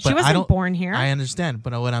 I know. But she wasn't born here. I understand.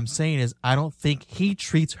 But what I'm saying is, I don't think he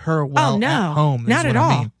treats her well at home. Not at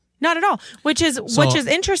all. Not at all. Which is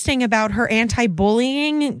interesting about her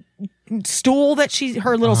anti-bullying stool that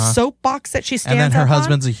her little soapbox that she stands up on. And then her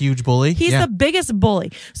husband's a huge bully. He's the biggest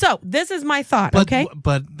bully. So this is my thought. Okay.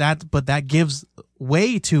 But that gives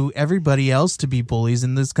way to everybody else to be bullies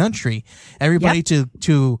in this country. Everybody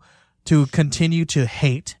to continue to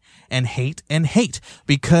hate and hate and hate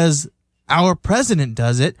because our president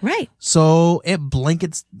does it. Right. So it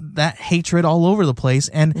blankets that hatred all over the place.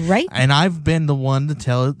 And I've been the one to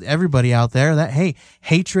tell everybody out there that, hey,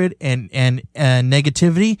 hatred and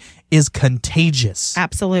negativity is contagious.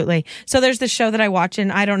 Absolutely. So there's this show that I watch, and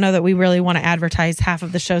I don't know that we really want to advertise half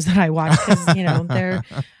of the shows that I watch because, they're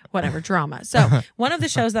whatever, drama. So one of the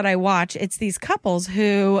shows that I watch, it's these couples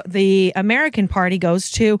who the American party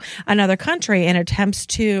goes to another country and attempts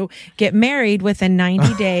to get married within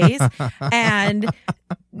 90 days. And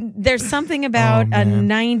there's something about a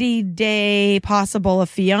 90-day possible a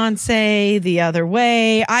fiance the other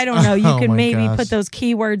way. I don't know. You can maybe put those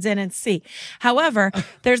keywords in and see. However,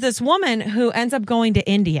 there's this woman who ends up going to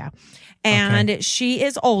India. And she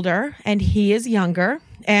is older and he is younger.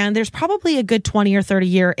 And there's probably a good 20 or 30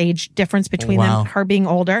 year age difference between them, her being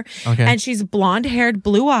older. And she's blonde haired,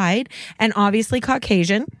 blue eyed, and obviously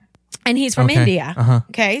Caucasian. And he's from Okay. India. Uh-huh.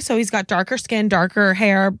 Okay. So he's got darker skin, darker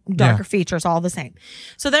hair, darker features, all the same.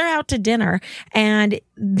 So they're out to dinner, and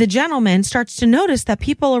the gentleman starts to notice that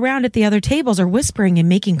people around at the other tables are whispering and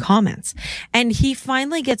making comments. And he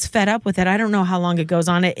finally gets fed up with it. I don't know how long it goes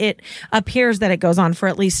on. It appears that it goes on for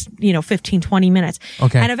at least, 15, 20 minutes.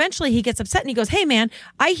 Okay. And eventually he gets upset and he goes, "Hey man,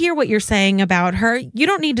 I hear what you're saying about her. You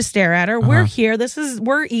don't need to stare at her. We're here.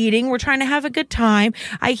 We're eating. We're trying to have a good time.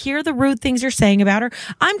 I hear the rude things you're saying about her.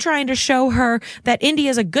 I'm trying to show her that India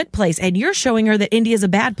is a good place, and you're showing her that India is a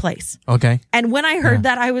bad place." Okay. And when I heard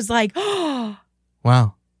that, I was like, "Oh,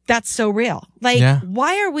 Wow. that's so real." Like,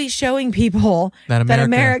 why are we showing people That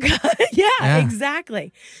America? yeah, Yeah.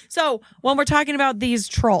 exactly. So when we're talking about these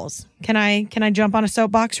trolls, can I jump on a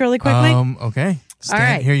soapbox really quickly? Okay. All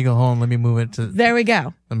right. Here you go. Hold on. Let me move it to. There we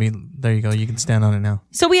go. There you go. You can stand on it now.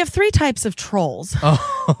 So we have 3 types of trolls.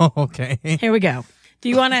 Oh, okay. Here we go. Do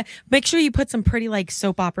you want to make sure you put some pretty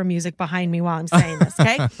soap opera music behind me while I'm saying this,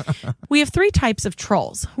 okay? We have 3 types of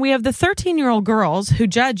trolls. We have the 13-year-old girls who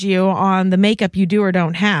judge you on the makeup you do or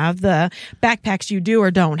don't have, the backpacks you do or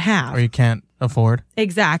don't have. Or you can't afford.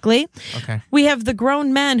 Exactly. Okay. We have the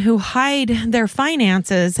grown men who hide their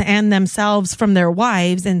finances and themselves from their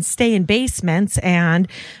wives and stay in basements and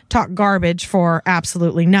talk garbage for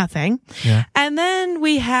absolutely nothing. Yeah. And then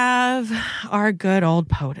we have our good old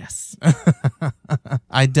POTUS.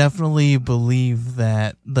 I definitely believe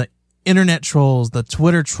that the internet trolls, the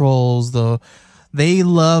Twitter trolls, they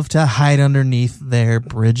love to hide underneath their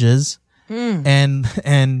bridges. And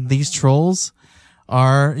these trolls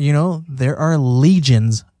are, there are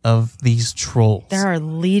legions of these trolls. There are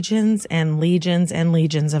legions and legions and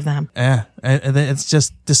legions of them. It's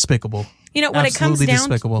just despicable. What Absolutely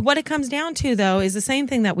despicable. What it comes down to, though, is the same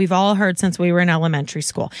thing that we've all heard since we were in elementary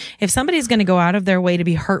school. If somebody's going to go out of their way to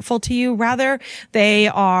be hurtful to you, rather they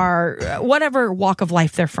are whatever walk of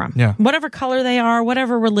life they're from, whatever color they are,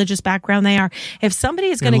 whatever religious background they are. If somebody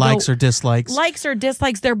is going to go likes or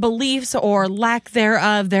dislikes, their beliefs or lack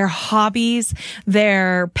thereof, their hobbies,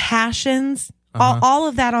 their passions, all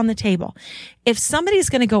of that on the table. If somebody's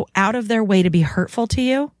going to go out of their way to be hurtful to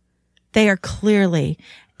you, they are clearly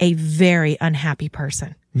a very unhappy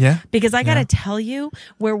person. Yeah. Because I got to tell you,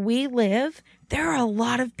 where we live, there are a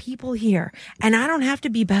lot of people here, and I don't have to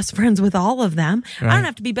be best friends with all of them. Right. I don't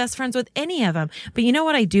have to be best friends with any of them. But you know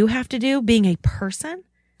what I do have to do, being a person?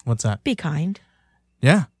 What's that? Be kind.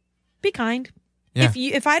 Yeah. Be kind. Yeah.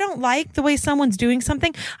 If I don't like the way someone's doing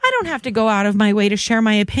something, I don't have to go out of my way to share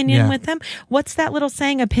my opinion with them. What's that little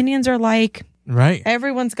saying? Opinions are like, right.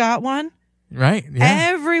 Everyone's got one. Right. Yeah.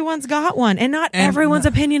 Everyone's got one, and not everyone's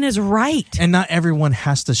opinion is right. And not everyone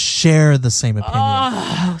has to share the same opinion.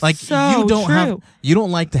 Oh, so you don't true.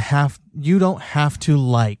 you don't have to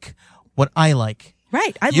like what I like.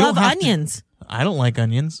 Right. I You love don't have onions. I don't like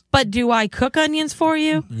onions. But do I cook onions for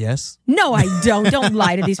you? Yes. No, I don't. Don't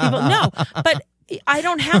lie to these people. No, but I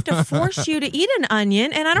don't have to force you to eat an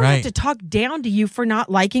onion, and I don't have to talk down to you for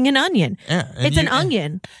not liking an onion. Yeah, it's an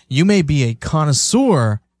onion. You may be a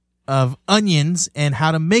connoisseur of onions and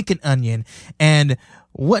how to make an onion and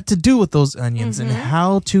what to do with those onions and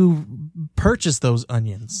how to purchase those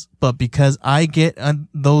onions. But because I get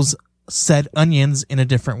those said onions in a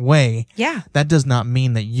different way, that does not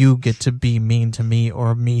mean that you get to be mean to me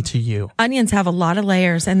or me to you. Onions have a lot of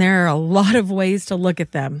layers, and there are a lot of ways to look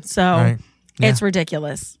at them. So it's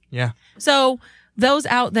ridiculous. Yeah. So those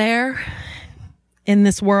out there in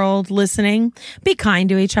this world listening, be kind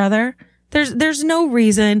to each other. There's no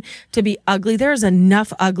reason to be ugly. There's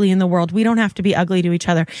enough ugly in the world. We don't have to be ugly to each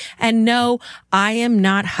other. And no, I am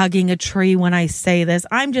not hugging a tree when I say this.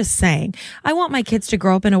 I'm just saying, I want my kids to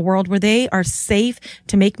grow up in a world where they are safe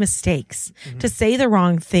to make mistakes, to say the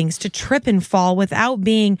wrong things, to trip and fall without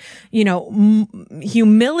being,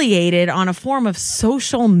 humiliated on a form of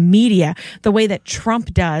social media, the way that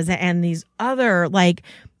Trump does and these other,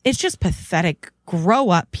 it's just pathetic.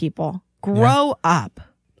 Grow up, people. Grow up.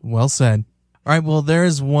 Well said. All right. Well, there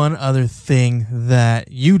is one other thing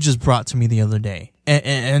that you just brought to me the other day,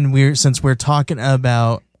 and since we're talking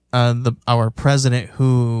about our president,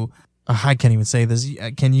 who I can't even say this.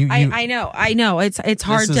 Can you? I know. It's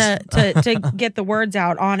hard to get the words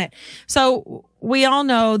out on it. So we all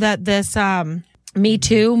know that this Me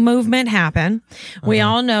Too movement happened. We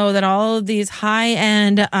all know that all of these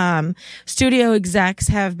high-end studio execs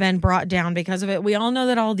have been brought down because of it. We all know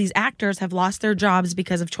that all of these actors have lost their jobs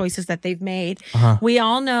because of choices that they've made. We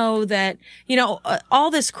all know that,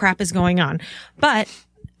 all this crap is going on. But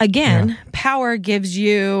again, power gives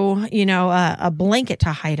you, a blanket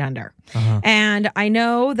to hide under. And I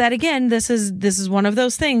know that, again, this is one of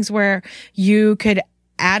those things where you could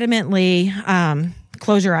adamantly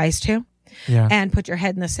close your eyes to. Yeah. And put your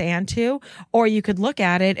head in the sand too. Or you could look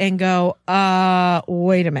at it and go,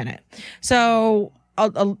 wait a minute. So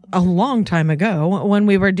a long time ago, when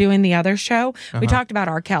we were doing the other show, we talked about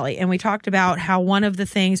R. Kelly, and we talked about how one of the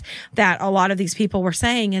things that a lot of these people were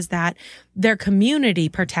saying is that their community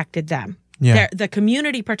protected them. Yeah. The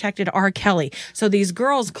community protected R. Kelly. So these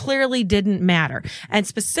girls clearly didn't matter. And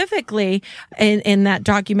specifically in that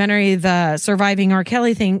documentary, the Surviving R.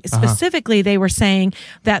 Kelly thing, specifically, they were saying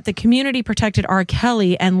that the community protected R.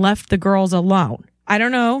 Kelly and left the girls alone. I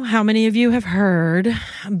don't know how many of you have heard,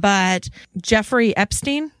 but Jeffrey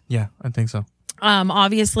Epstein. Yeah, I think so.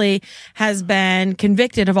 Obviously has been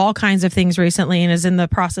convicted of all kinds of things recently and is in the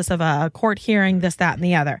process of a court hearing, this, that, and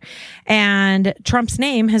the other. And Trump's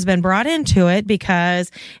name has been brought into it because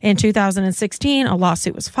in 2016, a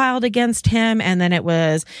lawsuit was filed against him and then it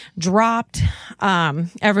was dropped.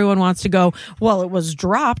 Everyone wants to go, well, it was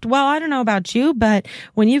dropped. Well, I don't know about you, but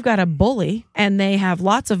when you've got a bully and they have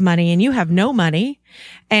lots of money and you have no money,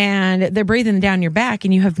 and they're breathing down your back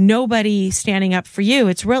and you have nobody standing up for you,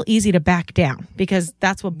 it's real easy to back down because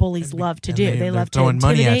that's what bullies love to do. They love to throwing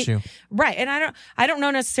money intimidate. at you. Right. And I don't know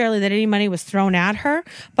necessarily that any money was thrown at her,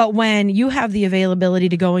 but when you have the availability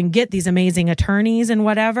to go and get these amazing attorneys and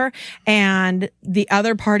whatever, and the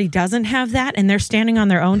other party doesn't have that and they're standing on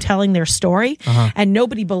their own telling their story and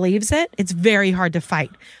nobody believes it, it's very hard to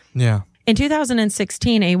fight. Yeah. In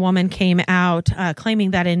 2016, a woman came out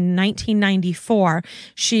claiming that in 1994,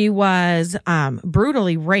 she was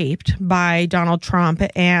brutally raped by Donald Trump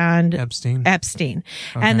and Epstein.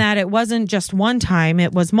 And that it wasn't just one time,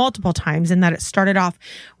 it was multiple times, and that it started off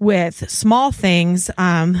with small things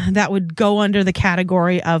that would go under the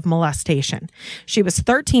category of molestation. She was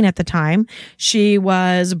 13 at the time. She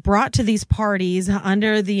was brought to these parties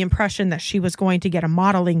under the impression that she was going to get a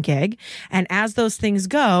modeling gig. And as those things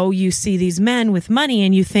go, you see these men with money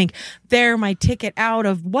and you think, they're my ticket out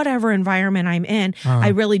of whatever environment I'm in. I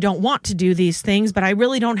really don't want to do these things, but I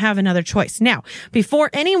really don't have another choice. Now, before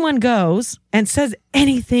anyone goes and says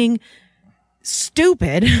anything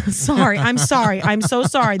stupid, I'm so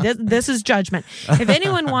sorry. This is judgment. If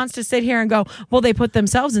anyone wants to sit here and go, well, they put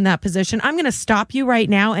themselves in that position, I'm going to stop you right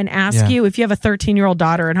now and ask you if you have a 13-year-old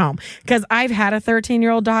daughter at home. Because I've had a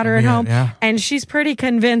 13-year-old daughter at home, and she's pretty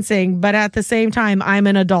convincing, but at the same time, I'm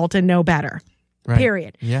an adult and know better. Right.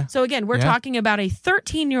 Period. Yeah. So again, we're talking about a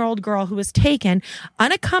 13-year-old girl who was taken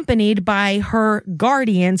unaccompanied by her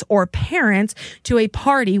guardians or parents to a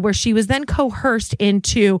party where she was then coerced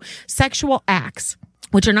into sexual acts,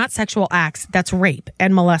 which are not sexual acts. That's rape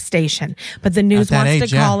and molestation. But the news wants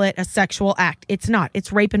to call it a sexual act. It's not.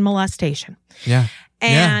 It's rape and molestation. Yeah.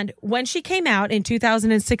 And when she came out in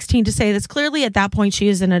 2016 to say this, clearly at that point she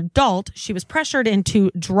is an adult. She was pressured into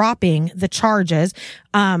dropping the charges,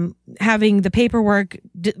 having the paperwork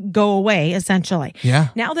go away, essentially. Yeah.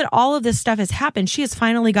 Now that all of this stuff has happened, she has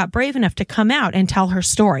finally got brave enough to come out and tell her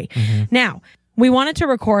story. Now, we wanted to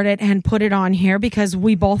record it and put it on here because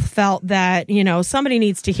we both felt that, somebody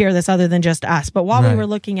needs to hear this other than just us. But while we were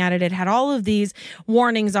looking at it, it had all of these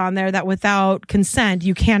warnings on there that without consent,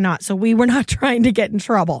 you cannot. So we were not trying to get in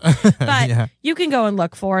trouble. But you can go and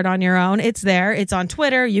look for it on your own. It's there. It's on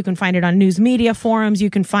Twitter. You can find it on news media forums. You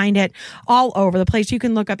can find it all over the place. You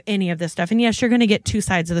can look up any of this stuff. And yes, you're going to get two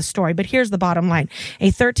sides of the story. But here's the bottom line.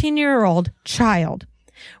 A 13-year-old child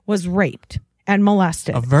was raped and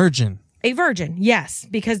molested. A virgin, yes,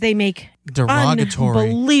 because they make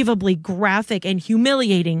derogatory, unbelievably graphic and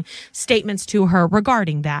humiliating statements to her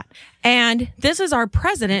regarding that. And this is our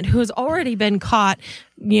president who has already been caught,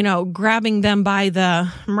 grabbing them by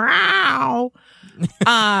the meow,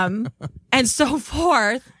 and so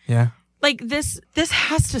forth. Yeah. Like this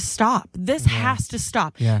has to stop. This has to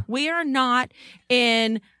stop. Yeah. We are not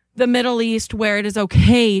in the Middle East where it is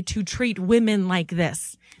okay to treat women like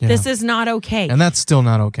this. Yeah. This is not okay. And that's still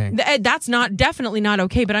not okay. That's definitely not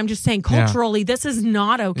okay. But I'm just saying culturally, this is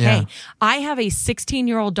not okay. Yeah. I have a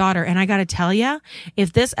 16-year-old daughter, and I got to tell you,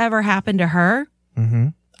 if this ever happened to her,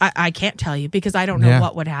 I can't tell you because I don't know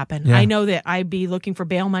what would happen. Yeah. I know that I'd be looking for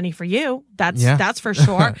bail money for you. That's for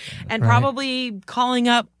sure. And probably calling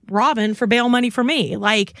up Robin for bail money for me.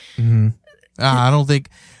 Like, I don't think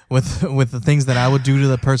with the things that I would do to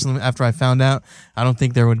the person after I found out, I don't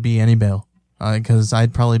think there would be any bail. Because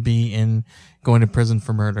I'd probably be going to prison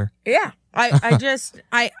for murder. Yeah, I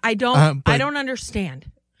don't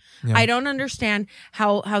understand. Yeah. I don't understand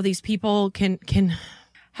how these people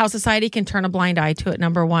how society can turn a blind eye to it.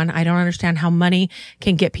 Number one, I don't understand how money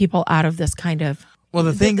can get people out of this kind of. Well,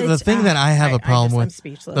 the thing that I have a problem with, I'm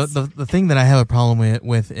speechless. The thing that I have a problem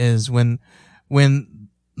with is when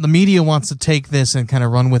the media wants to take this and kind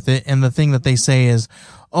of run with it, and the thing that they say is,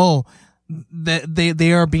 oh, that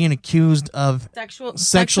they are being accused of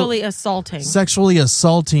sexually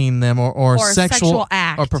assaulting them or sexual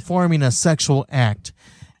act or performing a sexual act.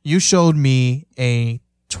 You showed me a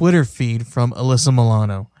Twitter feed from Alyssa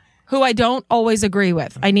Milano, who I don't always agree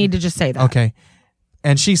with. I need to just say that. Okay.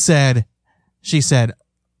 And she said,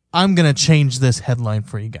 I'm going to change this headline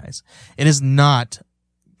for you guys. It is not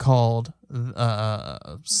called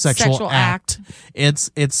sexual act.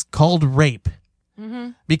 It's called rape.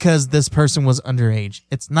 Because this person was underage.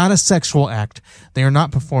 It's not a sexual act. They are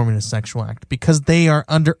not performing a sexual act. Because they are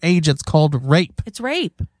underage, it's called rape. It's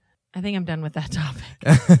rape. I think I'm done with that topic.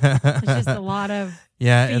 There's just a lot of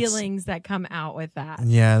feelings that come out with that.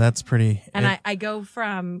 Yeah, that's pretty. And I go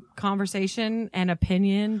from conversation and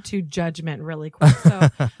opinion to judgment really quick. So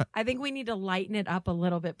I think we need to lighten it up a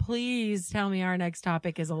little bit. Please tell me our next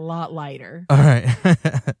topic is a lot lighter. All right.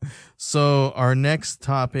 So our next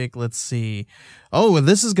topic, let's see. Oh,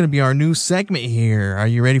 this is going to be our new segment here. Are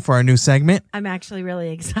you ready for our new segment? I'm actually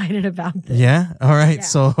really excited about this. Yeah? All right. Yeah.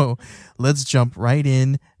 So let's jump right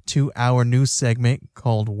in to our new segment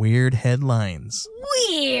called Weird Headlines.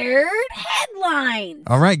 Weird Headlines.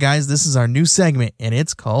 All right, guys, this is our new segment, and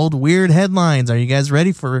it's called Weird Headlines. Are you guys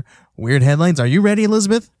ready for Weird Headlines? Are you ready,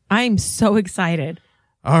 Elizabeth? I'm so excited.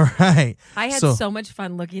 All right. I had so much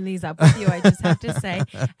fun looking these up with you, I just have to say.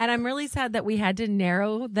 And I'm really sad that we had to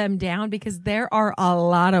narrow them down because there are a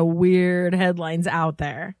lot of weird headlines out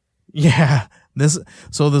there. Yeah.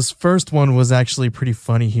 This first one was actually pretty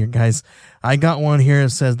funny here, guys. I got one here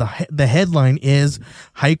that says the headline is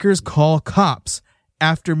Hikers Call Cops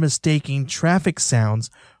After Mistaking Traffic Sounds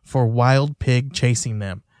for Wild Pig Chasing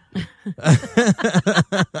Them.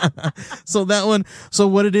 So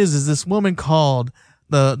what it is this woman called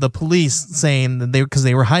the police saying that because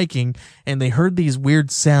they were hiking and they heard these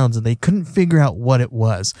weird sounds and they couldn't figure out what it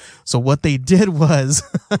was. So what they did was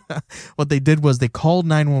they called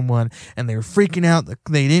 911 and they were freaking out.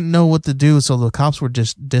 They didn't know what to do. So the cops were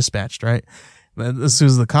just dispatched, right? As soon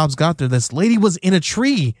as the cops got there, this lady was in a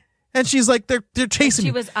tree. And she's like, they're chasing me.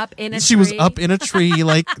 She was up in a tree. She was up in a tree,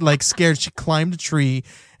 like scared. She climbed a tree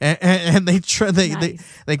and they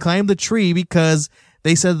climbed the tree because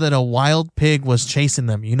they said that a wild pig was chasing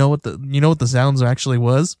them. You know what the sounds actually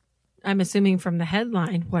was? I'm assuming from the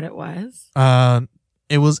headline what it was.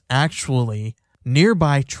 It was actually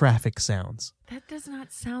nearby traffic sounds. That does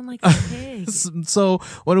not sound like a pig. So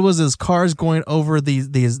what it was is cars going over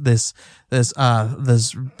this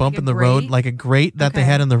bump in the road, like a grate that they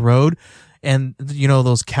had in the road. And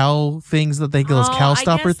those cow things that those cow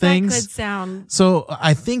stopper things. That could sound. So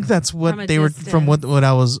I think that's what they were from what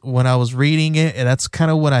I was when I was reading it. And that's kind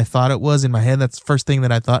of what I thought it was in my head. That's the first thing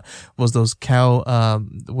that I thought was those cow.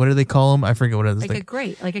 What do they call them? I forget what it is. Like a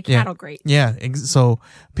grate, like a cattle grate. Yeah. So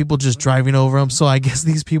people just driving over them. So I guess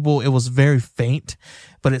these people, it was very faint,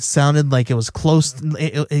 but it sounded like it was close.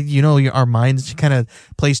 Our minds kind of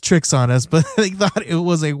plays tricks on us, but they thought it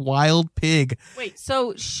was a wild pig. Wait,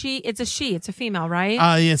 so it's a female,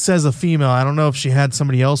 right? It says a female. I don't know if she had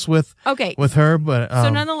somebody else with her, but so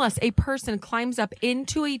nonetheless, a person climbs up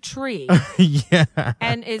into a tree, yeah,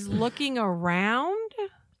 and is looking around.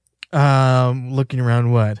 Looking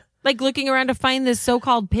around what? Like looking around to find this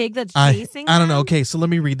so-called pig that's chasing. I don't know. Okay, so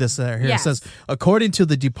let me read this here. Yes. It says, according to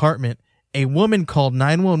the department, a woman called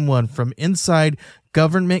 911 from inside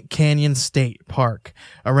Government Canyon State Park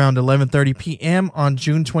around 11:30 p.m. on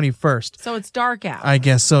June 21st. So it's dark out. I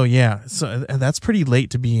guess so, yeah. So that's pretty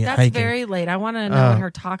late to be hiking. That's very late. I want to know what her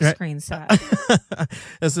talk screen said.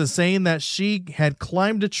 This is saying that she had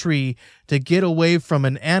climbed a tree to get away from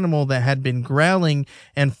an animal that had been growling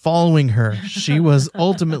and following her. She was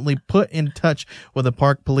ultimately put in touch with a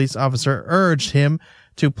park police officer, urged him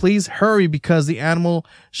to please hurry because the animal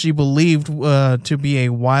she believed to be a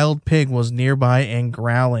wild pig was nearby and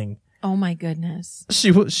growling. Oh my goodness!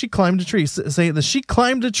 She climbed a tree. Say that she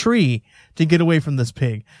climbed a tree to get away from this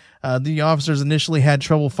pig. The officers initially had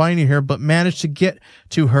trouble finding her, but managed to get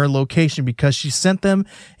to her location because she sent them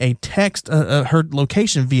a text, her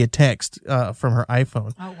location via text from her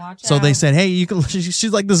iPhone. Oh, watch so out. they said, "Hey, you can."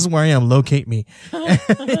 She's like, "This is where I am. Locate me."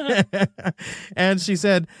 And she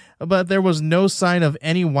said, but there was no sign of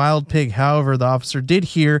any wild pig. However, the officer did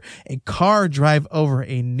hear a car drive over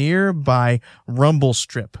a nearby rumble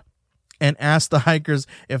strip and asked the hikers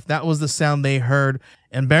if that was the sound they heard.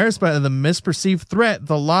 Embarrassed by the misperceived threat,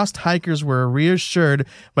 the lost hikers were reassured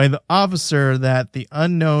by the officer that the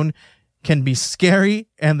unknown can be scary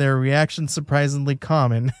and their reaction surprisingly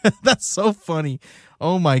common. That's so funny.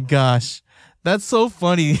 Oh my gosh. That's so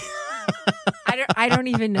funny. I don't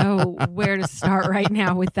even know where to start right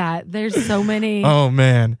now with that. There's so many. Oh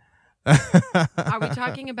man. Are we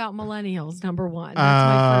talking about millennials? Number one. That's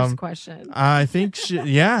my first question. I think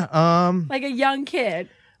yeah. Like a young kid.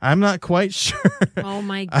 I'm not quite sure. Oh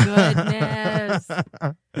my goodness.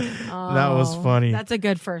 That was funny. That's a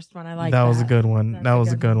good first one. I like that. That was a good one. That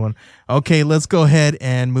was a good one. Okay, let's go ahead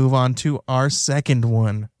and move on to our second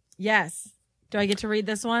one. Yes. Do I get to read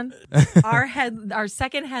this one? Our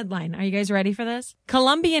second headline. Are you guys ready for this?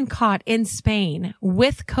 Colombian caught in Spain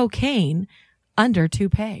with cocaine under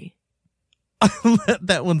toupee. Let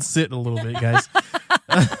that one sit a little bit, guys.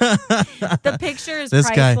 The picture is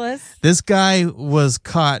priceless. This guy was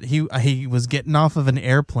caught. He was getting off of an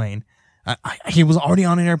airplane. He was already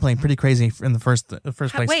on an airplane. Pretty crazy in the first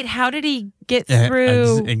place. Wait, how did he get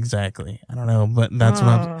through? Exactly. I don't know, but that's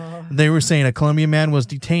what they were saying. A Colombian man was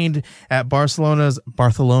detained at Barcelona's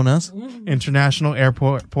International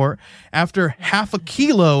Airport after half a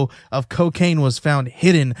kilo of cocaine was found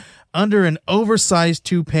hidden under an oversized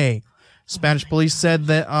toupee. Spanish police said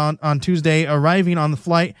that on Tuesday, arriving on the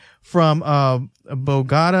flight from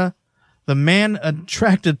Bogota, the man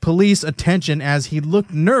attracted police attention as he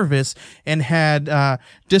looked nervous and had a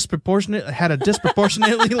disproportionately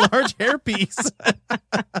large hairpiece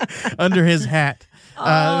under his hat.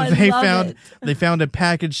 They found a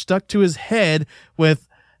package stuck to his head with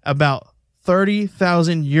about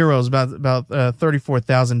 30,000 euros, about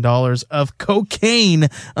 $34,000 of cocaine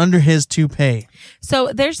under his toupee. So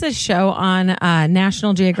there's this show on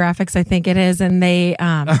National Geographic, I think it is, and they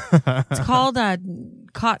it's called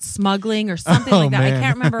Caught Smuggling or something like that. Man.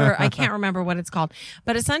 I can't remember what it's called.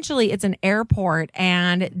 But essentially it's an airport,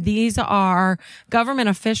 and these are government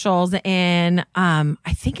officials in I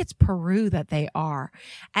think it's Peru that they are.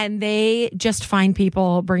 And they just find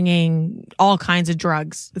people bringing all kinds of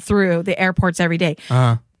drugs through the airports every day.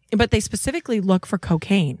 But they specifically look for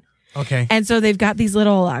cocaine. Okay. And so they've got these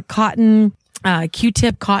little cotton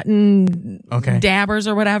Q-tip cotton dabbers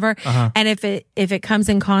or whatever. And if it comes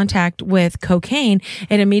in contact with cocaine,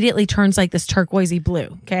 it immediately turns like this turquoisey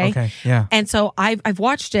blue. Okay. Yeah. And so I've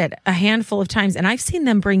watched it a handful of times, and I've seen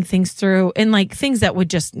them bring things through in like things that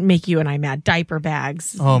would just make you and I mad. Diaper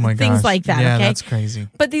bags. Oh my gosh. Things like that. Yeah, okay. that's crazy.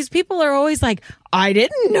 But these people are always like, I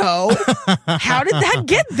didn't know. How did that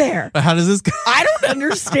get there? How does this? I don't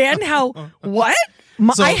understand how. What?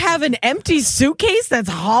 I have an empty suitcase that's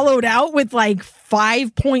hollowed out with like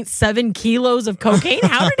 5.7 kilos of cocaine.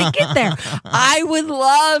 How did it get there? I would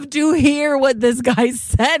love to hear what this guy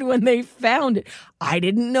said when they found it. I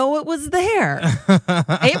didn't know it was there.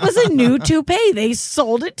 It was a new toupee. They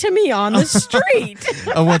sold it to me on the street.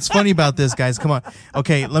 What's funny about this, guys, come on.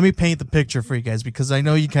 Okay, let me paint the picture for you guys because I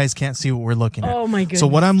know you guys can't see what we're looking at. Oh, my goodness. So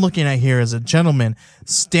what I'm looking at here is a gentleman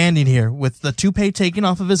standing here with the toupee taken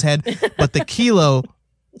off of his head, but the kilo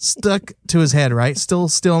stuck to his head, right? Still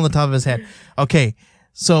on the top of his head. Okay,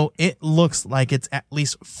 so it looks like it's at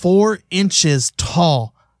least 4 inches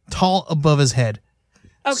tall above his head.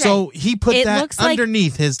 Okay. So he put that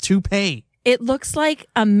underneath his toupee. It looks like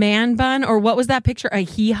a man bun, or what was that picture? A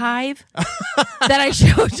he-hive that I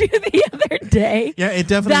showed you the other day. Yeah, it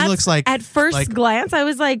definitely looks like. At first glance, I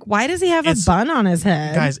was like, why does he have a bun on his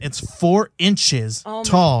head? Guys, it's 4 inches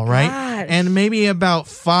tall, right? And maybe about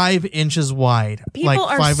 5 inches wide. People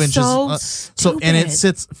like 5 are inches. So and it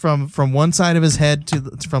sits from one side of his head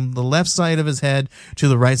from the left side of his head to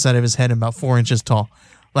the right side of his head, and about 4 inches tall.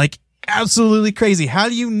 Like, absolutely crazy. How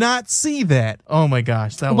do you not see that? Oh my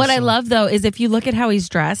gosh. What I love though is if you look at how he's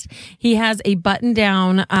dressed, he has a button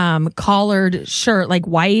down collared shirt, like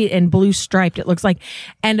white and blue striped, it looks like,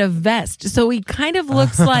 and a vest. So he kind of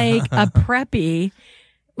looks like a preppy.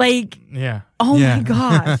 Like, yeah. Oh my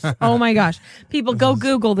gosh. Oh my gosh. People go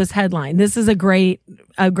Google this headline. This is a great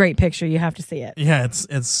picture. You have to see it. Yeah,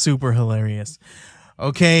 it's super hilarious.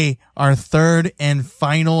 Okay, our third and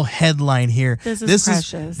final headline here. This is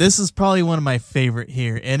precious. This is probably one of my favorite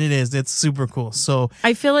here, and it's super cool. So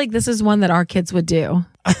I feel like this is one that our kids would do.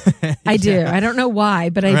 I do. I don't know why,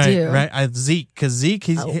 but I do. Right, Zeke, because Zeke,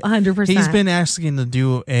 he's 100%. He's been asking to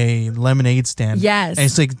do a lemonade stand. Yes, and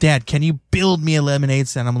it's like, Dad, can you build me a lemonade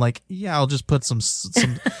stand? I'm like, yeah, I'll just put some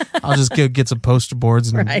I'll just get some poster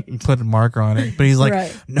boards and put a marker on it. But he's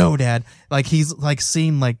like, no, Dad. Like he's like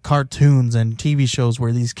seen like cartoons and TV shows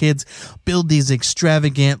where these kids build these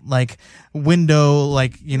extravagant like window,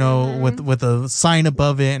 like, you know, with a sign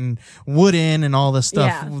above it and wooden and all this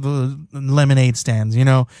stuff, the lemonade stands, you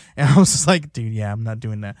know. And I was just like, dude, yeah, I'm not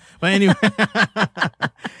doing that. But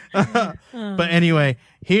anyway,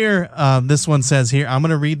 here, this one says here, I'm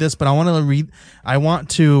gonna read this, but I want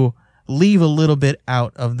to leave a little bit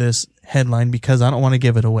out of this headline because I don't want to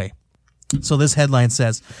give it away. So this headline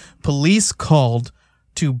says, police called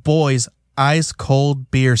to boy's ice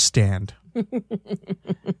cold beer stand.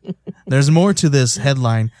 There's more to this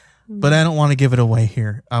headline, but I don't want to give it away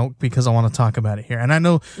here because I want to talk about it here. And I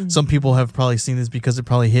know some people have probably seen this because it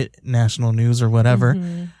probably hit national news or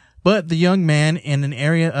whatever. But the young man in an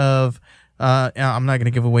area of, I'm not going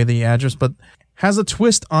to give away the address, but has a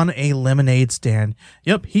twist on a lemonade stand.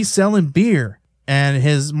 Yep, he's selling beer. And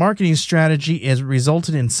his marketing strategy has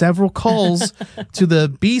resulted in several calls to the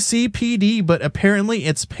BCPD, but apparently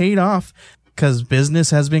it's paid off because business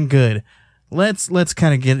has been good. Let's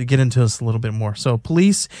kind of get into this a little bit more. So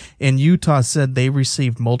police in Utah said they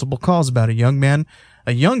received multiple calls about a young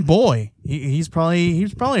boy. He's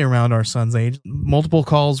probably around our son's age. Multiple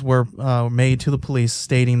calls were made to the police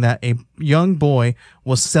stating that a young boy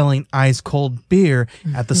was selling ice cold beer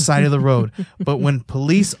at the side of the road. But when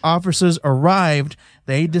police officers arrived,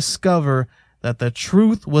 they discover that the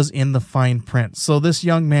truth was in the fine print. So this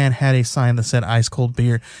young man had a sign that said ice cold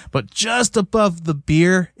beer, but just above the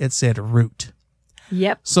beer, it said root.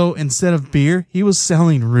 Yep. So instead of beer, he was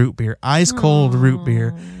selling root beer, ice cold root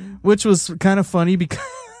beer, which was kind of funny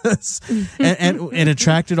because and it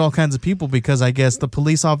attracted all kinds of people because I guess the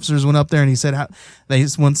police officers went up there and he said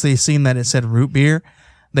once they seen that it said root beer,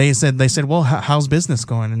 they said, well, how's business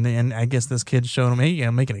going? And I guess this kid showed him, hey,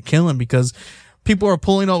 I'm making a killing because people are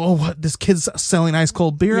pulling over. Oh, what? This kid's selling ice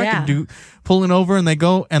cold beer. Yeah. I can do pulling over, and they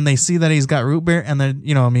go and they see that he's got root beer, and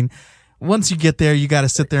then once you get there, you got to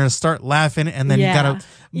sit there and start laughing, and then you got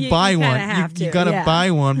to buy one. You got to buy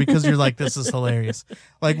one because you're like, this is hilarious.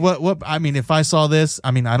 Like what? I mean, if I saw this, I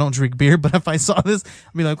mean, I don't drink beer, but if I saw this,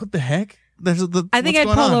 I'd be like, what the heck? I think I'd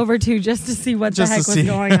pull over too just to see what the heck was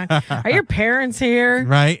going on. Are your parents here?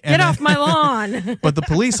 Right. Get off my lawn. But the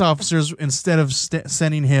police officers, instead of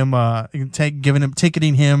sending him,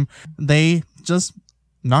 ticketing him, they just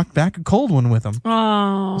knocked back a cold one with him.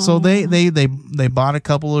 Oh. So they bought a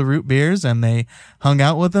couple of root beers and they hung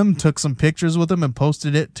out with them, took some pictures with them, and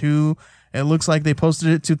posted it to. It looks like they posted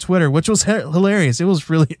it to Twitter, which was hilarious. This was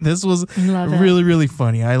really, really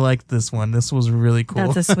funny. I liked this one. This was really cool.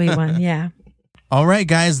 That's a sweet one. Yeah. All right,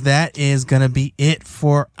 guys, that is going to be it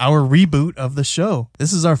for our reboot of the show.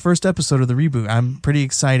 This is our first episode of the reboot. I'm pretty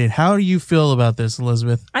excited. How do you feel about this,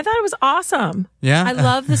 Elizabeth? I thought it was awesome. Yeah? I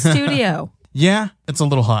love the studio. Yeah, it's a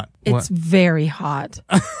little hot. It's very hot.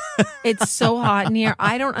 It's so hot in here.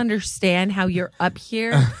 I don't understand how you're up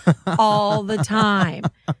here all the time.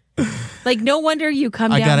 Like, no wonder you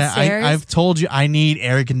come downstairs. I've told you I need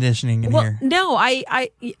air conditioning in here. No,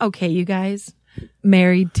 okay, you guys.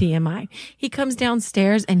 Married TMI. He comes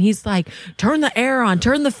downstairs and he's like, turn the air on,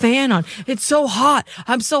 turn the fan on. It's so hot.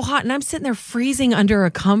 I'm so hot. And I'm sitting there freezing under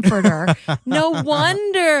a comforter. No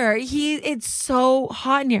wonder it's so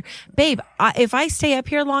hot in here. Babe, if I stay up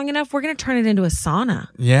here long enough, we're going to turn it into a sauna.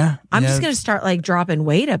 Yeah. I'm just going to start like dropping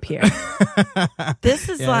weight up here. This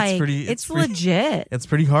is it's legit. It's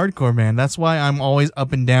pretty hardcore, man. That's why I'm always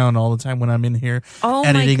up and down all the time when I'm in here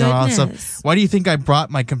editing or all that stuff. Why do you think I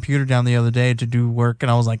brought my computer down the other day to do work?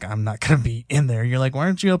 And I was like, I'm not going to be in there. You're like, why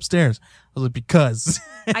aren't you upstairs? I was like, because.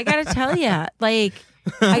 I got to tell you, like,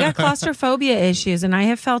 I got claustrophobia issues, and I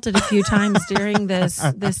have felt it a few times during this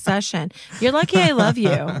session. You're lucky I love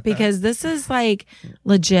you, because this is like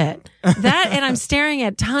legit. That, and I'm staring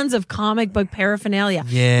at tons of comic book paraphernalia.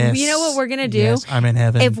 Yes. You know what we're gonna do? Yes, I'm in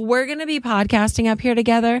heaven. If we're gonna be podcasting up here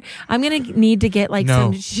together, I'm gonna need to get like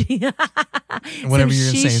some whatever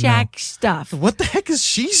you're saying. She-Shack stuff. What the heck is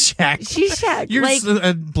She-Shack? She-Shack. You're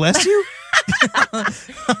bless you.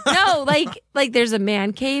 No, like there's a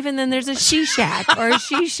man cave and then there's a she-shack or a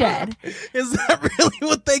she-shed. Is that really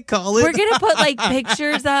what they call it? We're gonna put like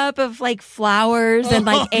pictures up of like flowers and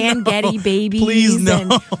like Ann Getty babies. Please,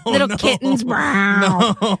 and little kittens.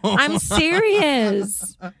 No. I'm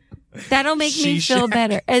serious. That'll make me feel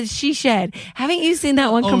better. As she shed. Haven't you seen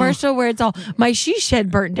that one commercial where it's all my she shed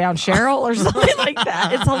burnt down, Cheryl, or something like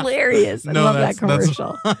that? It's hilarious. I love that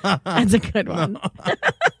commercial. That's a good one.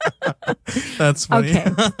 That's funny. Okay.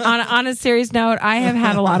 On a serious note, I have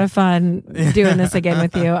had a lot of fun doing this again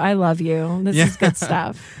with you. I love you. This is good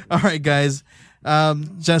stuff. All right, guys.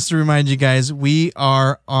 Just to remind you guys, we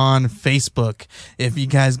are on Facebook. If you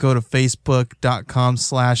guys go to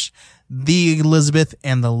facebook.com/the Elizabeth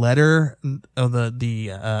and the letter of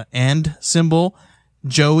the and symbol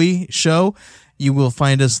Joey show, you will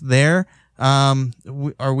find us there.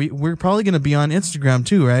 We're probably going to be on Instagram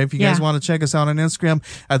too, right? If you guys want to check us out on Instagram,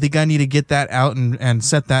 I think I need to get that out and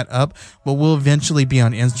set that up. But we'll eventually be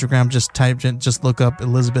on Instagram. Just look up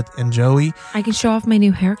Elizabeth and Joey. I can show off my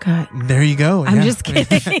new haircut. There you go. I'm just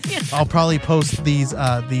kidding. I'll probably post these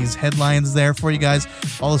headlines there for you guys.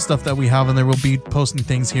 All the stuff that we have in there. We'll be posting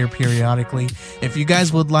things here periodically. If you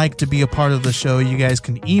guys would like to be a part of the show, you guys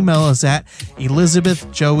can email us at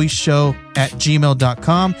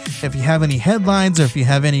elizabethjoeyshow@gmail.com. If you have any headlines or if you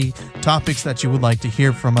have any topics that you would like to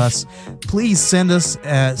hear from us, please send us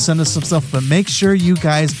some stuff. But make sure you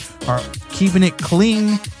guys are keeping it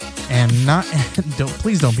clean and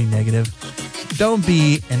please don't be negative. Don't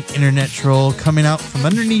be an internet troll coming out from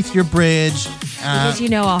underneath your bridge. Because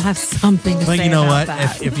I'll have something to say. But you know what?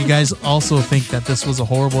 That. If you guys also think that this was a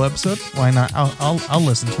horrible episode, why not? I'll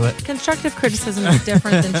listen to it. Constructive criticism is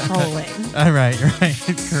different than trolling. All right,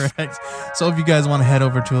 correct. So if you guys want to head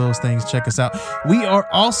over to those things, check us out. We are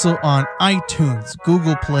also on iTunes,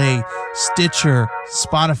 Google Play, Stitcher,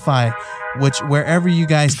 Spotify, wherever you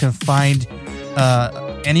guys can find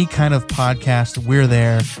any kind of podcast, we're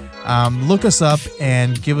there. Look us up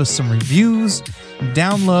and give us some reviews,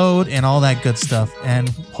 download, and all that good stuff. And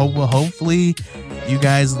hopefully you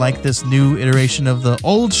guys like this new iteration of the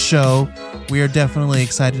old show. We are definitely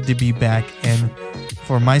excited to be back. And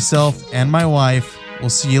for myself and my wife,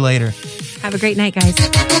 we'll see you later. Have a great night, guys.